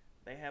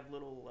 They have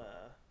little,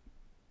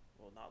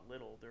 well, not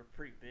little, they're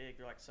pretty big.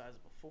 They're like the size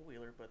of a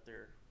four-wheeler, but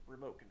they're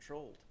remote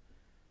controlled.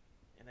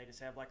 And they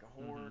just have like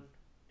a horn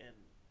and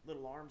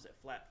little arms that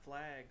flap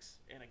flags,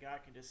 and a guy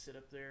can just sit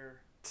up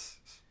there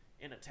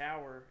in a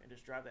tower and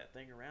just drive that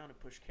thing around and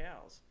push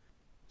cows.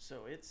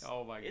 So it's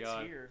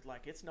here,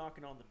 like it's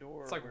knocking on the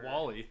door. It's like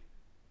Wall-E.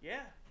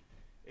 Yeah,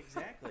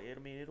 exactly. I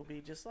mean, it'll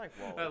be just like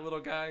Wall-E. That little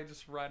guy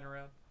just riding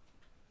around.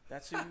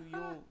 That's who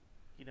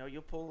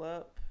you'll pull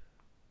up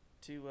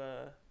to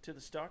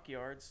the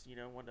stockyards,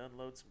 want to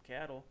unload some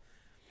cattle,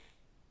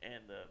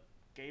 and the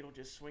gate will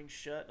just swing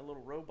shut, and a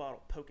little robot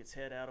will poke its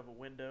head out of a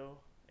window,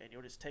 and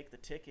you'll just take the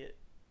ticket.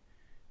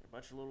 And a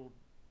bunch of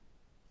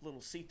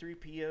little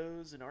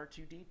C-3POs and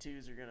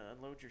R2-D2s are gonna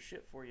unload your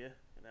shit for you,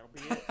 and that'll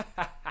be it.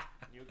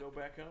 And you'll go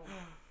back home.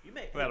 You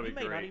may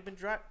not even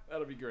drive.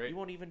 That'll be great. You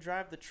won't even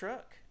drive the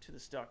truck to the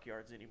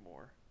stockyards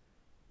anymore.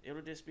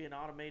 It'll just be an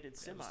automated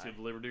semi. Just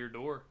delivered to your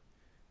door.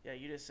 Yeah,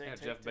 you just say. Yeah,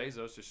 Jeff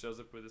Bezos just shows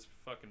up with his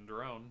fucking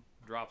drone,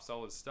 drops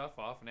all his stuff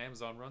off, and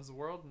Amazon runs the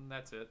world, and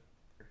that's it.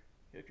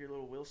 Hook your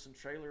little Wilson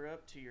trailer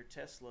up to your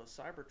Tesla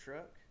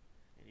Cybertruck,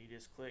 and you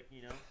just click,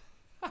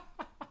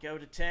 go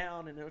to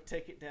town, and it'll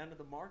take it down to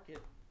the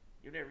market.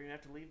 You'll never even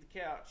have to leave the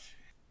couch.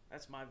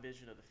 That's my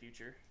vision of the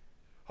future.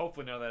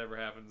 Hopefully none of that ever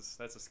happens.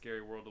 That's a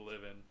scary world to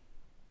live in.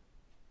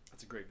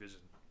 That's a great vision.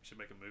 We should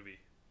make a movie.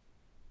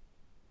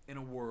 In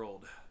a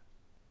world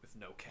with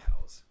no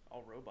cows.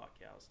 All robot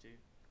cows, too.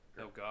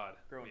 Oh, God.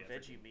 Growing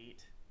veggie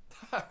meat.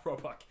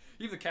 Robot.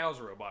 Even the cows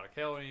are robotic.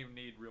 Hell, don't even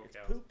need real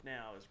cows. Poop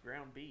now is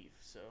ground beef,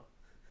 so.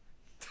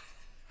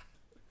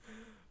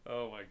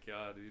 Oh, my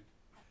God, dude.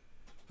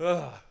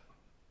 Ugh.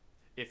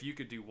 If you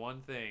could do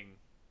one thing,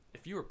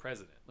 if you were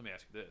president, let me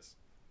ask you this.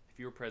 If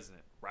you were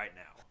president right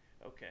now.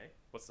 Okay.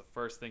 What's the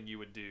first thing you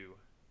would do?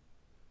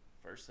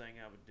 First thing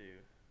I would do.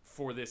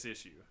 For this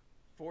issue.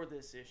 For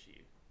this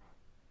issue.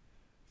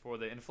 For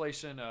the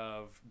inflation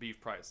of beef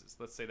prices.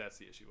 Let's say that's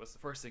the issue. What's the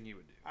first thing you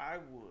would do? I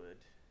would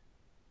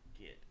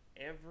get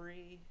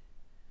every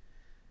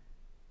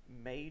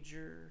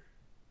major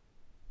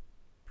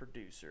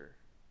producer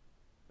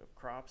of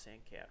crops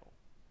and cattle.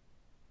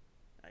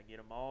 I get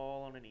them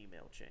all on an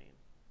email chain.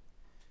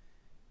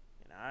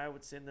 And I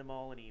would send them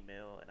all an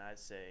email, and I'd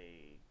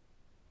say,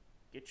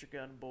 get your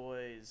gun,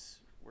 boys.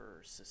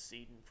 We're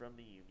seceding from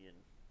the Union.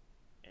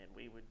 And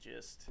we would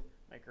just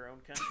make our own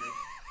country.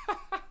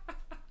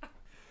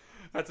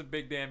 That's a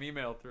big damn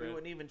email thread. We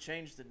wouldn't even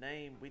change the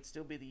name. We'd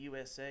still be the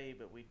USA,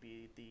 but we'd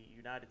be the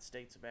United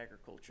States of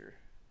Agriculture.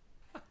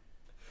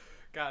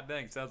 God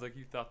dang, sounds like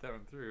you thought that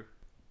one through.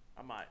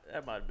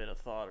 That might have been a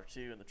thought or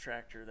two in the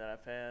tractor that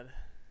I've had.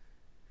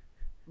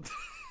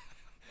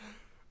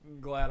 I'm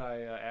glad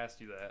I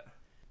asked you that.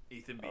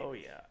 Ethan B. Oh,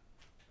 yeah.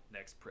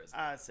 Next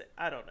president.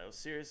 I don't know.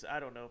 Seriously, I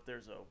don't know if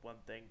there's a one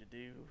thing to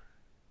do.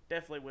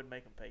 Definitely wouldn't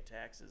make them pay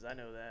taxes. I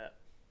know that.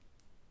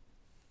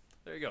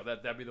 There you go.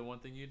 That'd be the one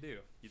thing you'd do.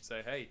 You'd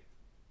say, hey,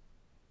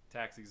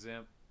 tax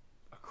exempt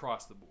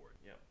across the board.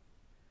 Yep.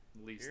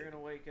 At least you're going to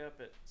wake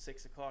up at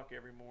 6 o'clock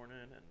every morning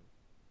and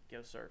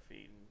go start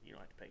feeding. You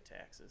don't have to pay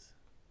taxes.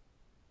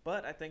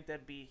 But I think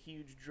that'd be a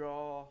huge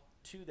draw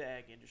to the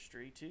ag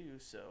industry, too.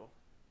 So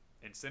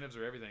incentives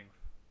are everything.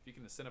 If you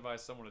can incentivize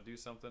someone to do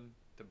something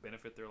to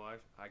benefit their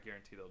life, I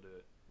guarantee they'll do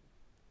it.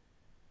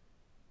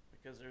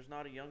 Because there's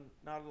not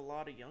a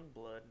lot of young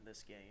blood in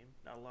this game.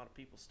 Not a lot of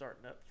people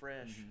starting up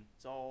fresh. Mm-hmm.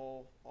 It's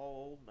all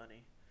old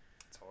money.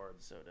 It's hard.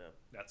 So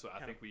that's what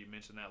I think we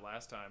mentioned that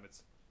last time.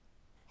 It's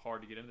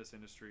hard to get into this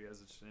industry as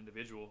an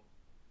individual,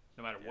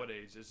 no matter what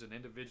age. As an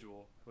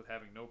individual with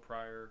having no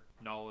prior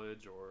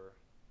knowledge or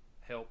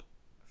help,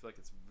 I feel like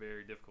it's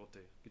very difficult to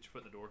get your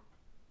foot in the door.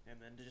 And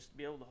then to just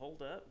be able to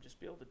hold up, just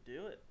be able to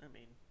do it. I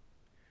mean,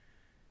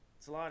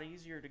 it's a lot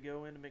easier to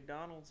go into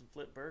McDonald's and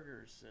flip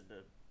burgers and to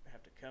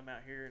have to come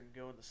out here and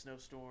go in the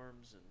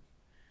snowstorms and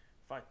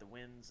fight the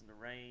winds and the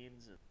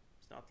rains. And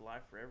it's not the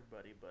life for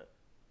everybody, but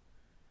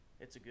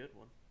it's a good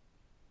one.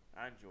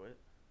 I enjoy it.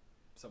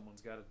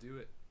 Someone's got to do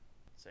it.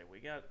 Say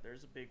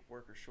there's a big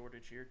worker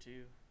shortage here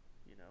too.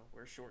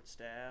 We're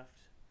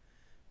short-staffed.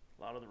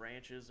 A lot of the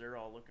ranches, they're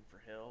all looking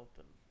for help,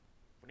 and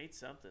we need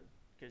something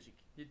because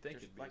you'd think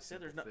it'd be a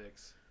simple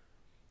fix.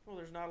 Well,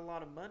 there's not a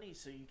lot of money,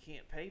 so you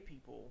can't pay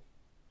people,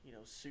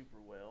 super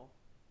well.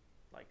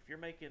 Like if you're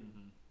making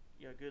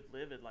a good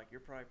living, like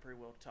you're probably pretty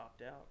well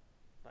topped out.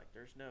 Like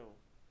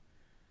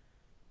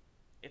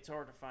it's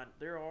hard to find.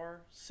 There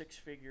are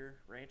 6-figure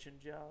ranching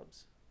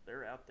jobs.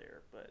 They're out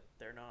there, but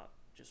they're not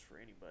just for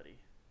anybody.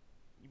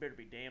 You better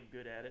be damn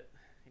good at it,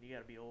 and you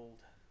got to be old.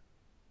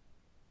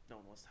 No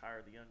one wants to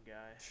hire the young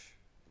guy,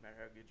 no matter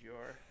how good you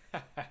are.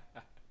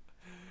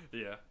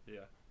 Yeah.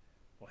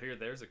 Well,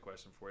 there's a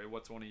question for you.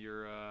 What's one of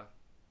your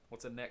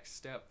what's a next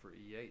step for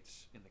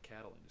EH in the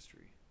cattle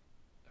industry?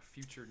 A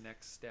future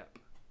next step.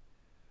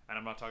 And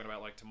I'm not talking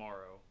about like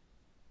tomorrow.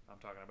 I'm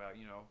talking about,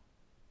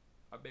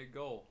 a big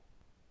goal.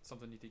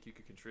 Something you think you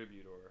could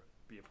contribute or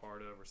be a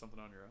part of or something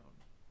on your own.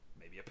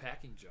 Maybe a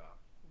packing job.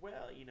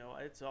 Well,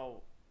 it's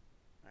all,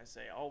 I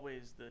say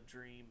always the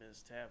dream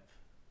is to have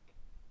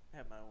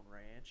have my own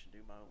ranch and do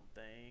my own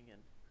thing.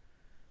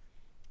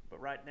 But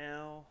right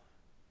now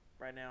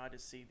I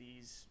just see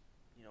these,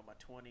 my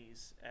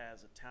 20s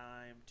as a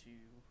time to,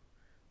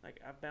 like,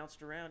 I've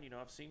bounced around.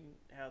 I've seen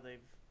how they've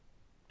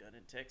done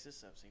in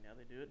Texas. I've seen how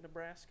they do it in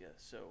Nebraska.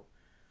 So,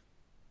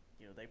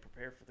 they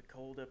prepare for the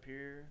cold up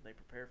here. They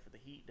prepare for the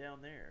heat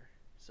down there.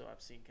 So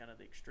I've seen kind of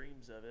the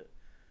extremes of it.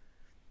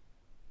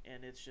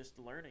 And it's just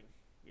learning.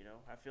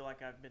 I feel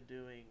like I've been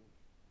doing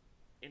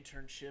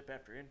internship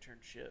after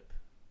internship,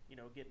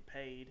 getting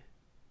paid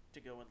to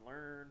go and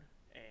learn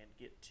and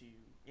get to,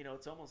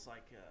 it's almost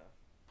like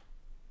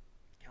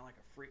kind of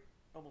like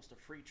almost a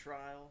free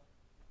trial.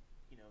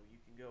 You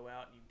can go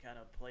out and you can kind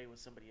of play with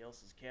somebody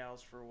else's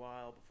cows for a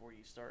while before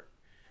you start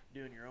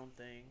doing your own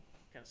thing,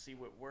 kind of see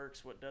what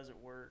works, what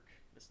doesn't work.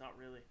 It's not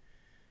really,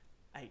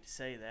 I hate to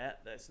say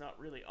that's not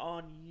really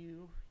on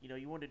you.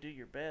 You want to do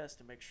your best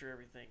to make sure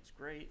everything's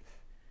great.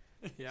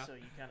 Yeah. So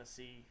you kind of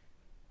see,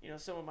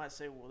 someone might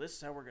say, well, this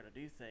is how we're going to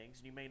do things,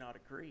 and you may not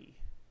agree.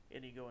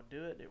 And you go and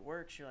do it, and it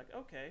works. You're like,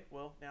 okay,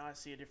 well, now I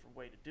see a different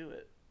way to do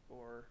it.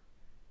 Or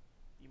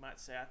you might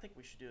say, I think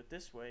we should do it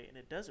this way, and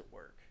it doesn't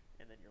work.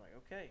 And then you're like,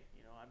 okay,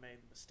 I made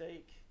a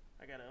mistake.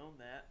 I got to own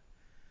that.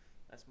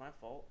 That's my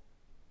fault.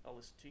 I'll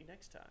listen to you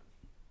next time.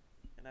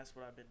 And that's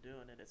what I've been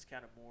doing, and it's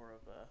kind of more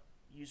of a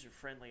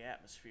user-friendly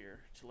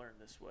atmosphere to learn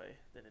this way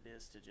than it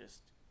is to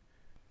just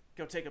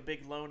go take a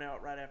big loan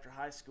out right after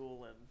high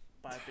school and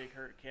buy a big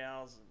herd of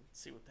cows and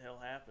see what the hell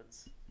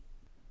happens.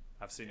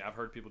 I've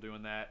heard people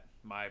doing that.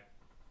 My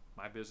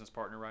business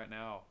partner right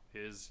now,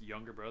 his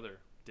younger brother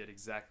did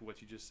exactly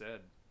what you just said,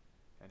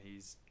 and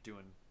he's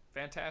doing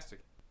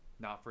fantastic.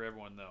 Not for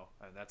everyone though,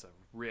 and that's a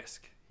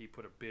risk. He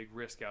put a big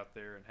risk out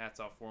there, and hats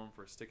off for him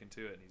for sticking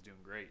to it, and he's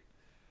doing great.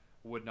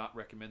 Would not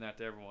recommend that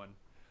to everyone,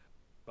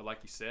 but like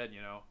you said,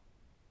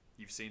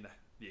 you've seen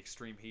the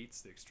extreme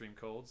heats, the extreme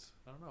colds.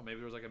 I don't know, maybe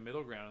there was like a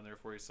middle ground in there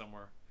for you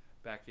somewhere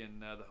back in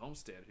the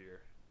homestead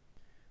here.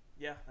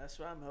 Yeah, that's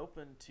what I'm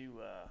hoping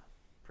to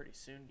pretty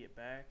soon get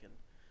back and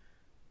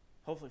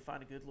hopefully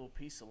find a good little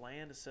piece of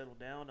land to settle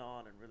down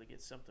on and really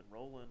get something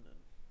rolling.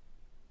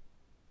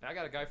 And I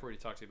got a guy for you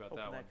to talk to you about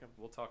that one. That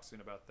We'll talk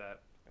soon about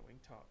that. Yeah,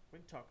 we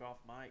can talk off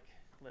mic.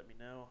 Let me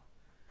know.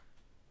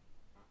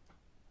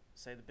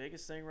 Say the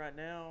biggest thing right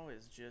now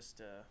is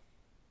just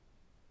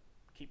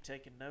keep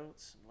taking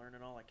notes and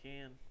learning all I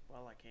can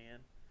while I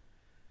can.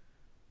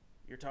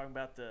 You're talking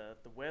about the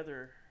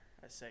weather.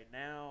 I say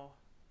now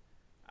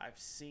I've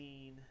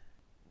seen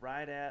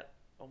right at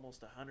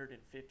almost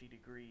 150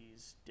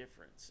 degrees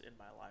difference in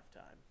my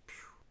lifetime.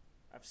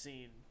 I've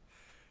seen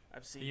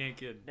You ain't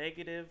kidding.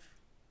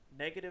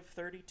 negative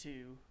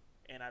 32,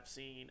 and I've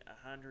seen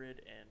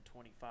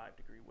 125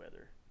 degree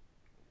weather.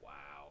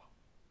 Wow.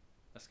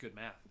 That's good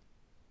math.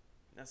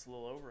 That's a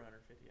little over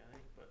 150, I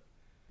think, but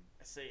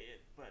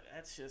but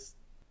that's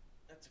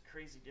a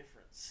crazy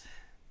difference.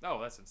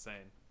 Oh, that's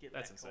insane. Getting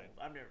That's that insane.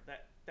 cold.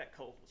 That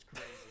cold was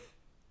crazy.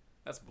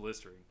 That's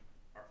blistering.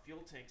 Our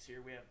fuel tanks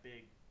here, we have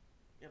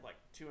like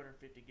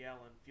 250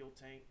 gallon fuel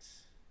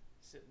tanks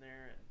sitting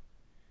there, and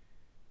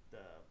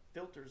the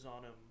filters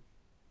on them,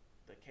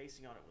 the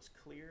casing on it was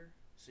clear,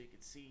 so you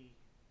could see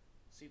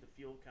the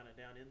fuel kind of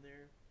down in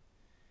there.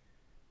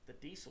 The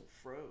diesel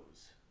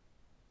froze,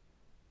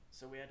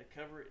 so we had to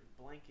cover it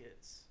in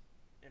blankets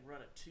and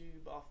run a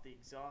tube off the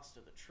exhaust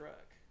of the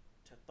truck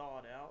to thaw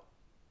it out.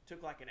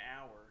 Took like an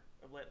hour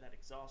of letting that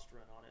exhaust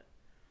run on it.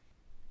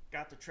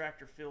 Got the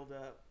tractor filled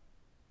up.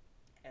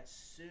 As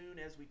soon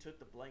as we took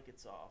the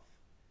blankets off,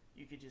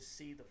 you could just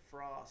see the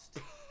frost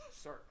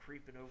start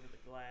creeping over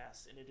the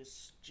glass, and it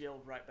just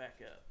gelled right back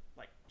up,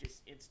 like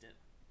just instant.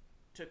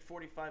 Took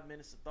 45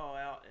 minutes to thaw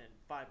out, and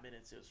 5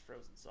 minutes it was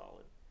frozen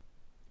solid.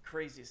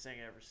 Craziest thing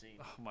I ever seen.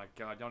 Oh my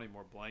God! Y'all need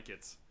more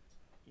blankets.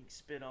 You can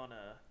spit on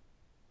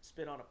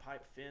a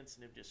pipe fence,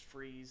 and it would just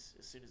freeze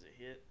as soon as it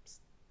hit. Psst,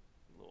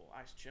 a little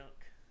ice chunk.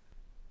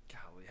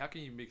 Golly, how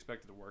can you be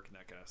expected to work in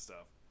that kind of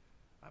stuff?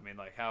 I mean,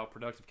 like, how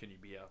productive can you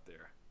be out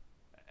there?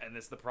 And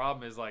the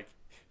problem is, like,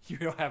 you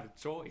don't have a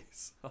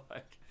choice.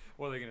 Like,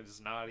 what are they gonna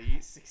just not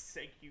eat?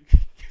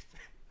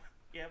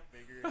 Yeah,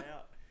 figure it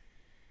out.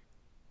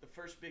 The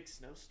first big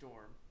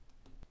snowstorm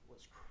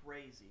was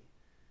crazy.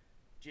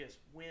 Just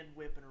wind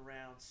whipping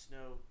around,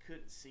 snow,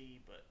 couldn't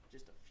see, but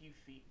just a few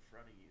feet in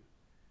front of you.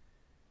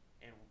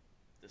 And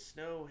the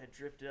snow had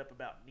drifted up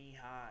about knee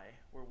high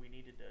where we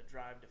needed to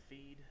drive to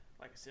feed.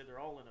 Like I said, they're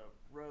all in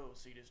a row,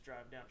 so you just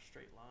drive down a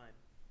straight line.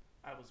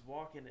 I was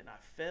walking and I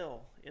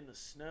fell in the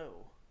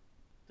snow.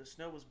 The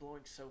snow was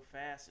blowing so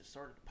fast it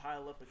started to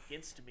pile up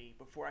against me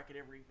before I could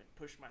ever even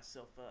push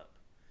myself up.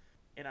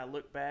 And I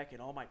looked back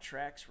and all my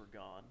tracks were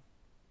gone.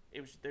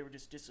 They were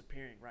just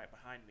disappearing right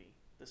behind me.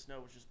 The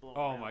snow was just blowing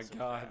around so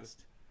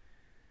fast.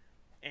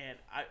 And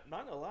I'm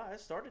not gonna lie, I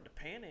started to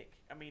panic.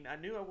 I mean, I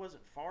knew I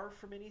wasn't far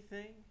from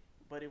anything,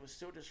 but it was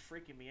still just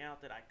freaking me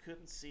out that I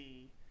couldn't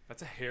see.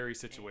 That's a hairy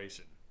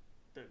situation.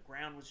 The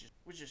ground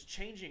was just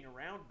changing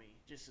around me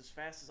just as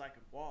fast as I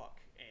could walk,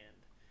 and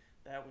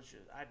that was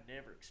just, I'd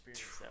never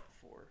experienced that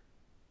before.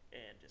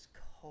 And just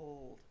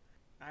cold.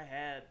 I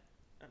had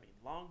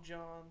long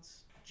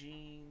johns,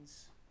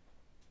 jeans,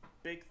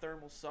 big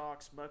thermal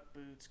socks, muck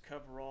boots,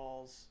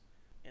 coveralls,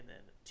 and then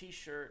a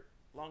t-shirt,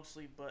 long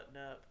sleeve button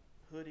up,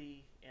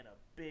 hoodie, and a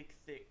big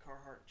thick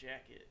Carhartt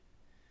jacket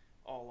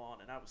all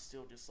on. And I was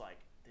still just like,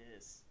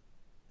 this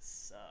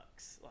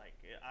sucks. Like,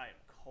 I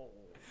am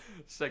cold.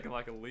 Shaking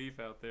like a leaf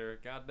out there.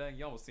 God dang,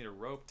 you almost need a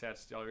rope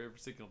attached to every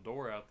single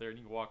door out there, and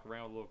you can walk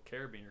around with a little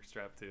carabiner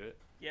strapped to it.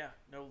 Yeah,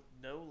 no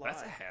lie.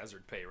 That's a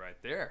hazard pay right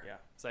there. Yeah.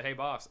 Say, hey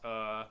boss,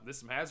 this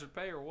some hazard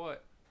pay or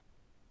what?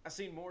 I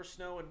seen more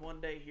snow in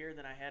one day here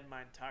than I had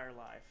my entire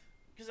life.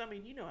 Because I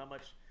mean, you know how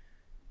much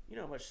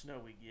snow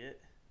we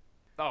get.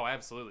 Oh,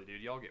 absolutely,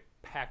 dude. Y'all get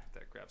packed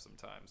with that crap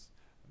sometimes.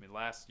 I mean,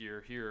 last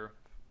year here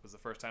was the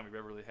first time we've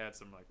ever really had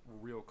some like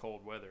real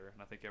cold weather,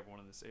 and I think everyone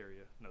in this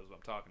area knows what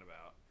I'm talking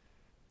about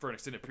for an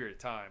extended period of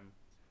time.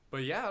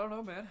 But yeah, I don't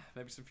know, man.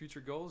 Maybe some future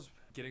goals,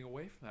 getting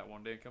away from that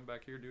one day and come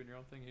back here doing your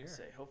own thing here.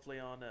 Say, hopefully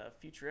on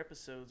future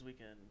episodes we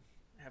can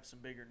have some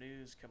bigger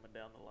news coming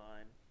down the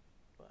line.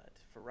 But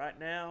for right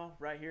now,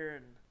 right here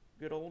in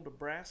good old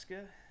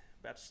Nebraska,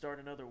 about to start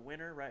another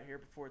winter right here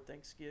before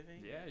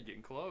Thanksgiving. Yeah, you're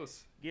getting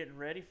close. Getting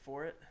ready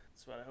for it.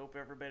 That's what I hope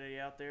everybody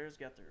out there has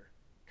got their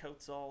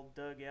coats all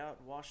dug out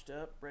and washed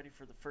up, ready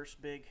for the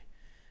first big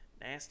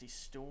nasty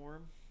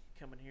storm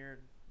coming here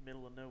in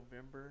middle of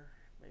November,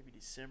 maybe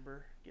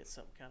December. Get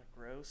something kind of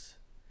gross.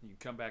 You can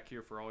come back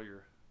here for all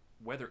your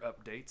weather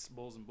updates.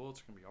 Bulls and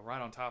Bullets are going to be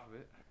right on top of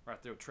it.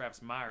 Right there with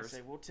Travis Myers.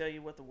 Say, we'll tell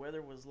you what the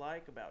weather was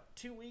like about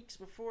 2 weeks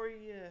before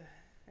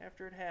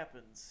after it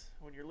happens.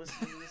 When you're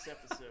listening to this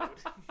episode,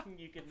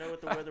 you can know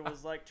what the weather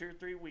was like 2 or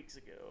 3 weeks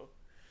ago.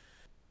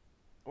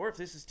 Or if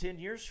this is 10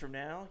 years from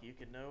now, you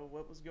can know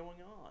what was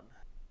going on.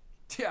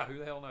 Yeah, who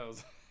the hell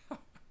knows?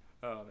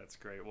 Oh, that's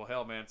great. Well,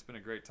 hell, man, it's been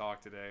a great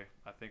talk today.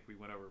 I think we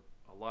went over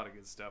a lot of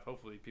good stuff.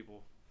 Hopefully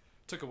people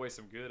took away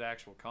some good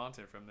actual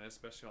content from this,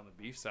 especially on the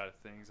beef side of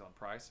things on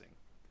pricing.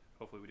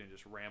 Hopefully we didn't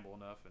just ramble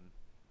enough. And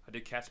I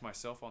did catch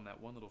myself on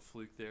that one little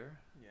fluke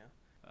there. Yeah.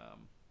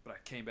 But I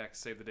came back to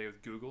save the day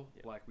with Google,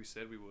 Yeah. like we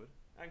said we would.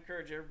 I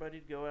encourage everybody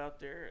to go out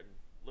there and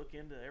look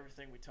into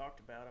everything we talked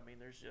about. I mean,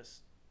 there's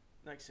just,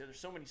 like I said, there's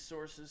so many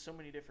sources, so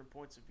many different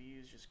points of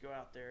views. Just go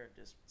out there and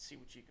just see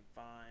what you can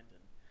find.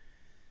 And,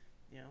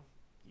 you know,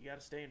 you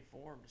got to stay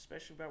informed,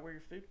 especially about where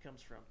your food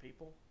comes from,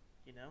 people.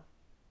 You know,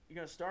 you're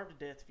going to starve to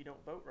death if you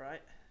don't vote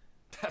right.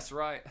 That's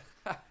right.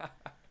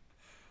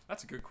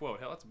 That's a good quote.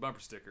 Hell, that's a bumper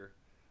sticker.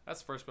 That's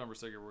the first bumper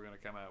sticker we're going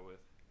to come out with.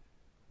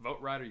 Vote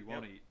right or you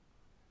won't eat.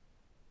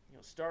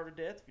 You'll starve to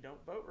death if you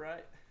don't vote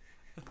right.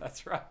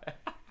 That's right.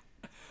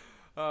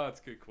 Oh, that's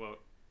a good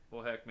quote.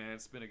 Well, heck, man,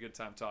 it's been a good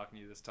time talking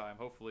to you this time.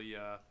 Hopefully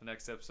the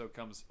next episode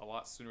comes a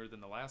lot sooner than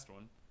the last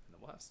one. And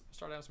then we'll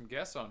start having some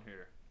guests on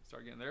here.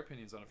 Start getting their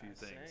opinions on a few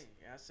things.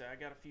 I say I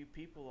got a few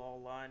people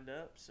all lined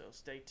up, so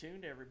stay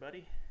tuned,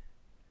 everybody.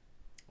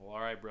 Well,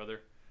 all right,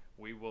 brother.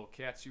 We will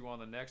catch you on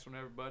the next one,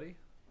 everybody.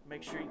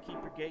 Make sure you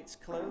keep your gates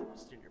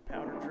closed and your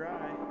powder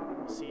dry.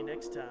 We'll see you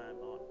next time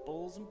on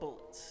Bulls and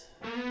Bullets.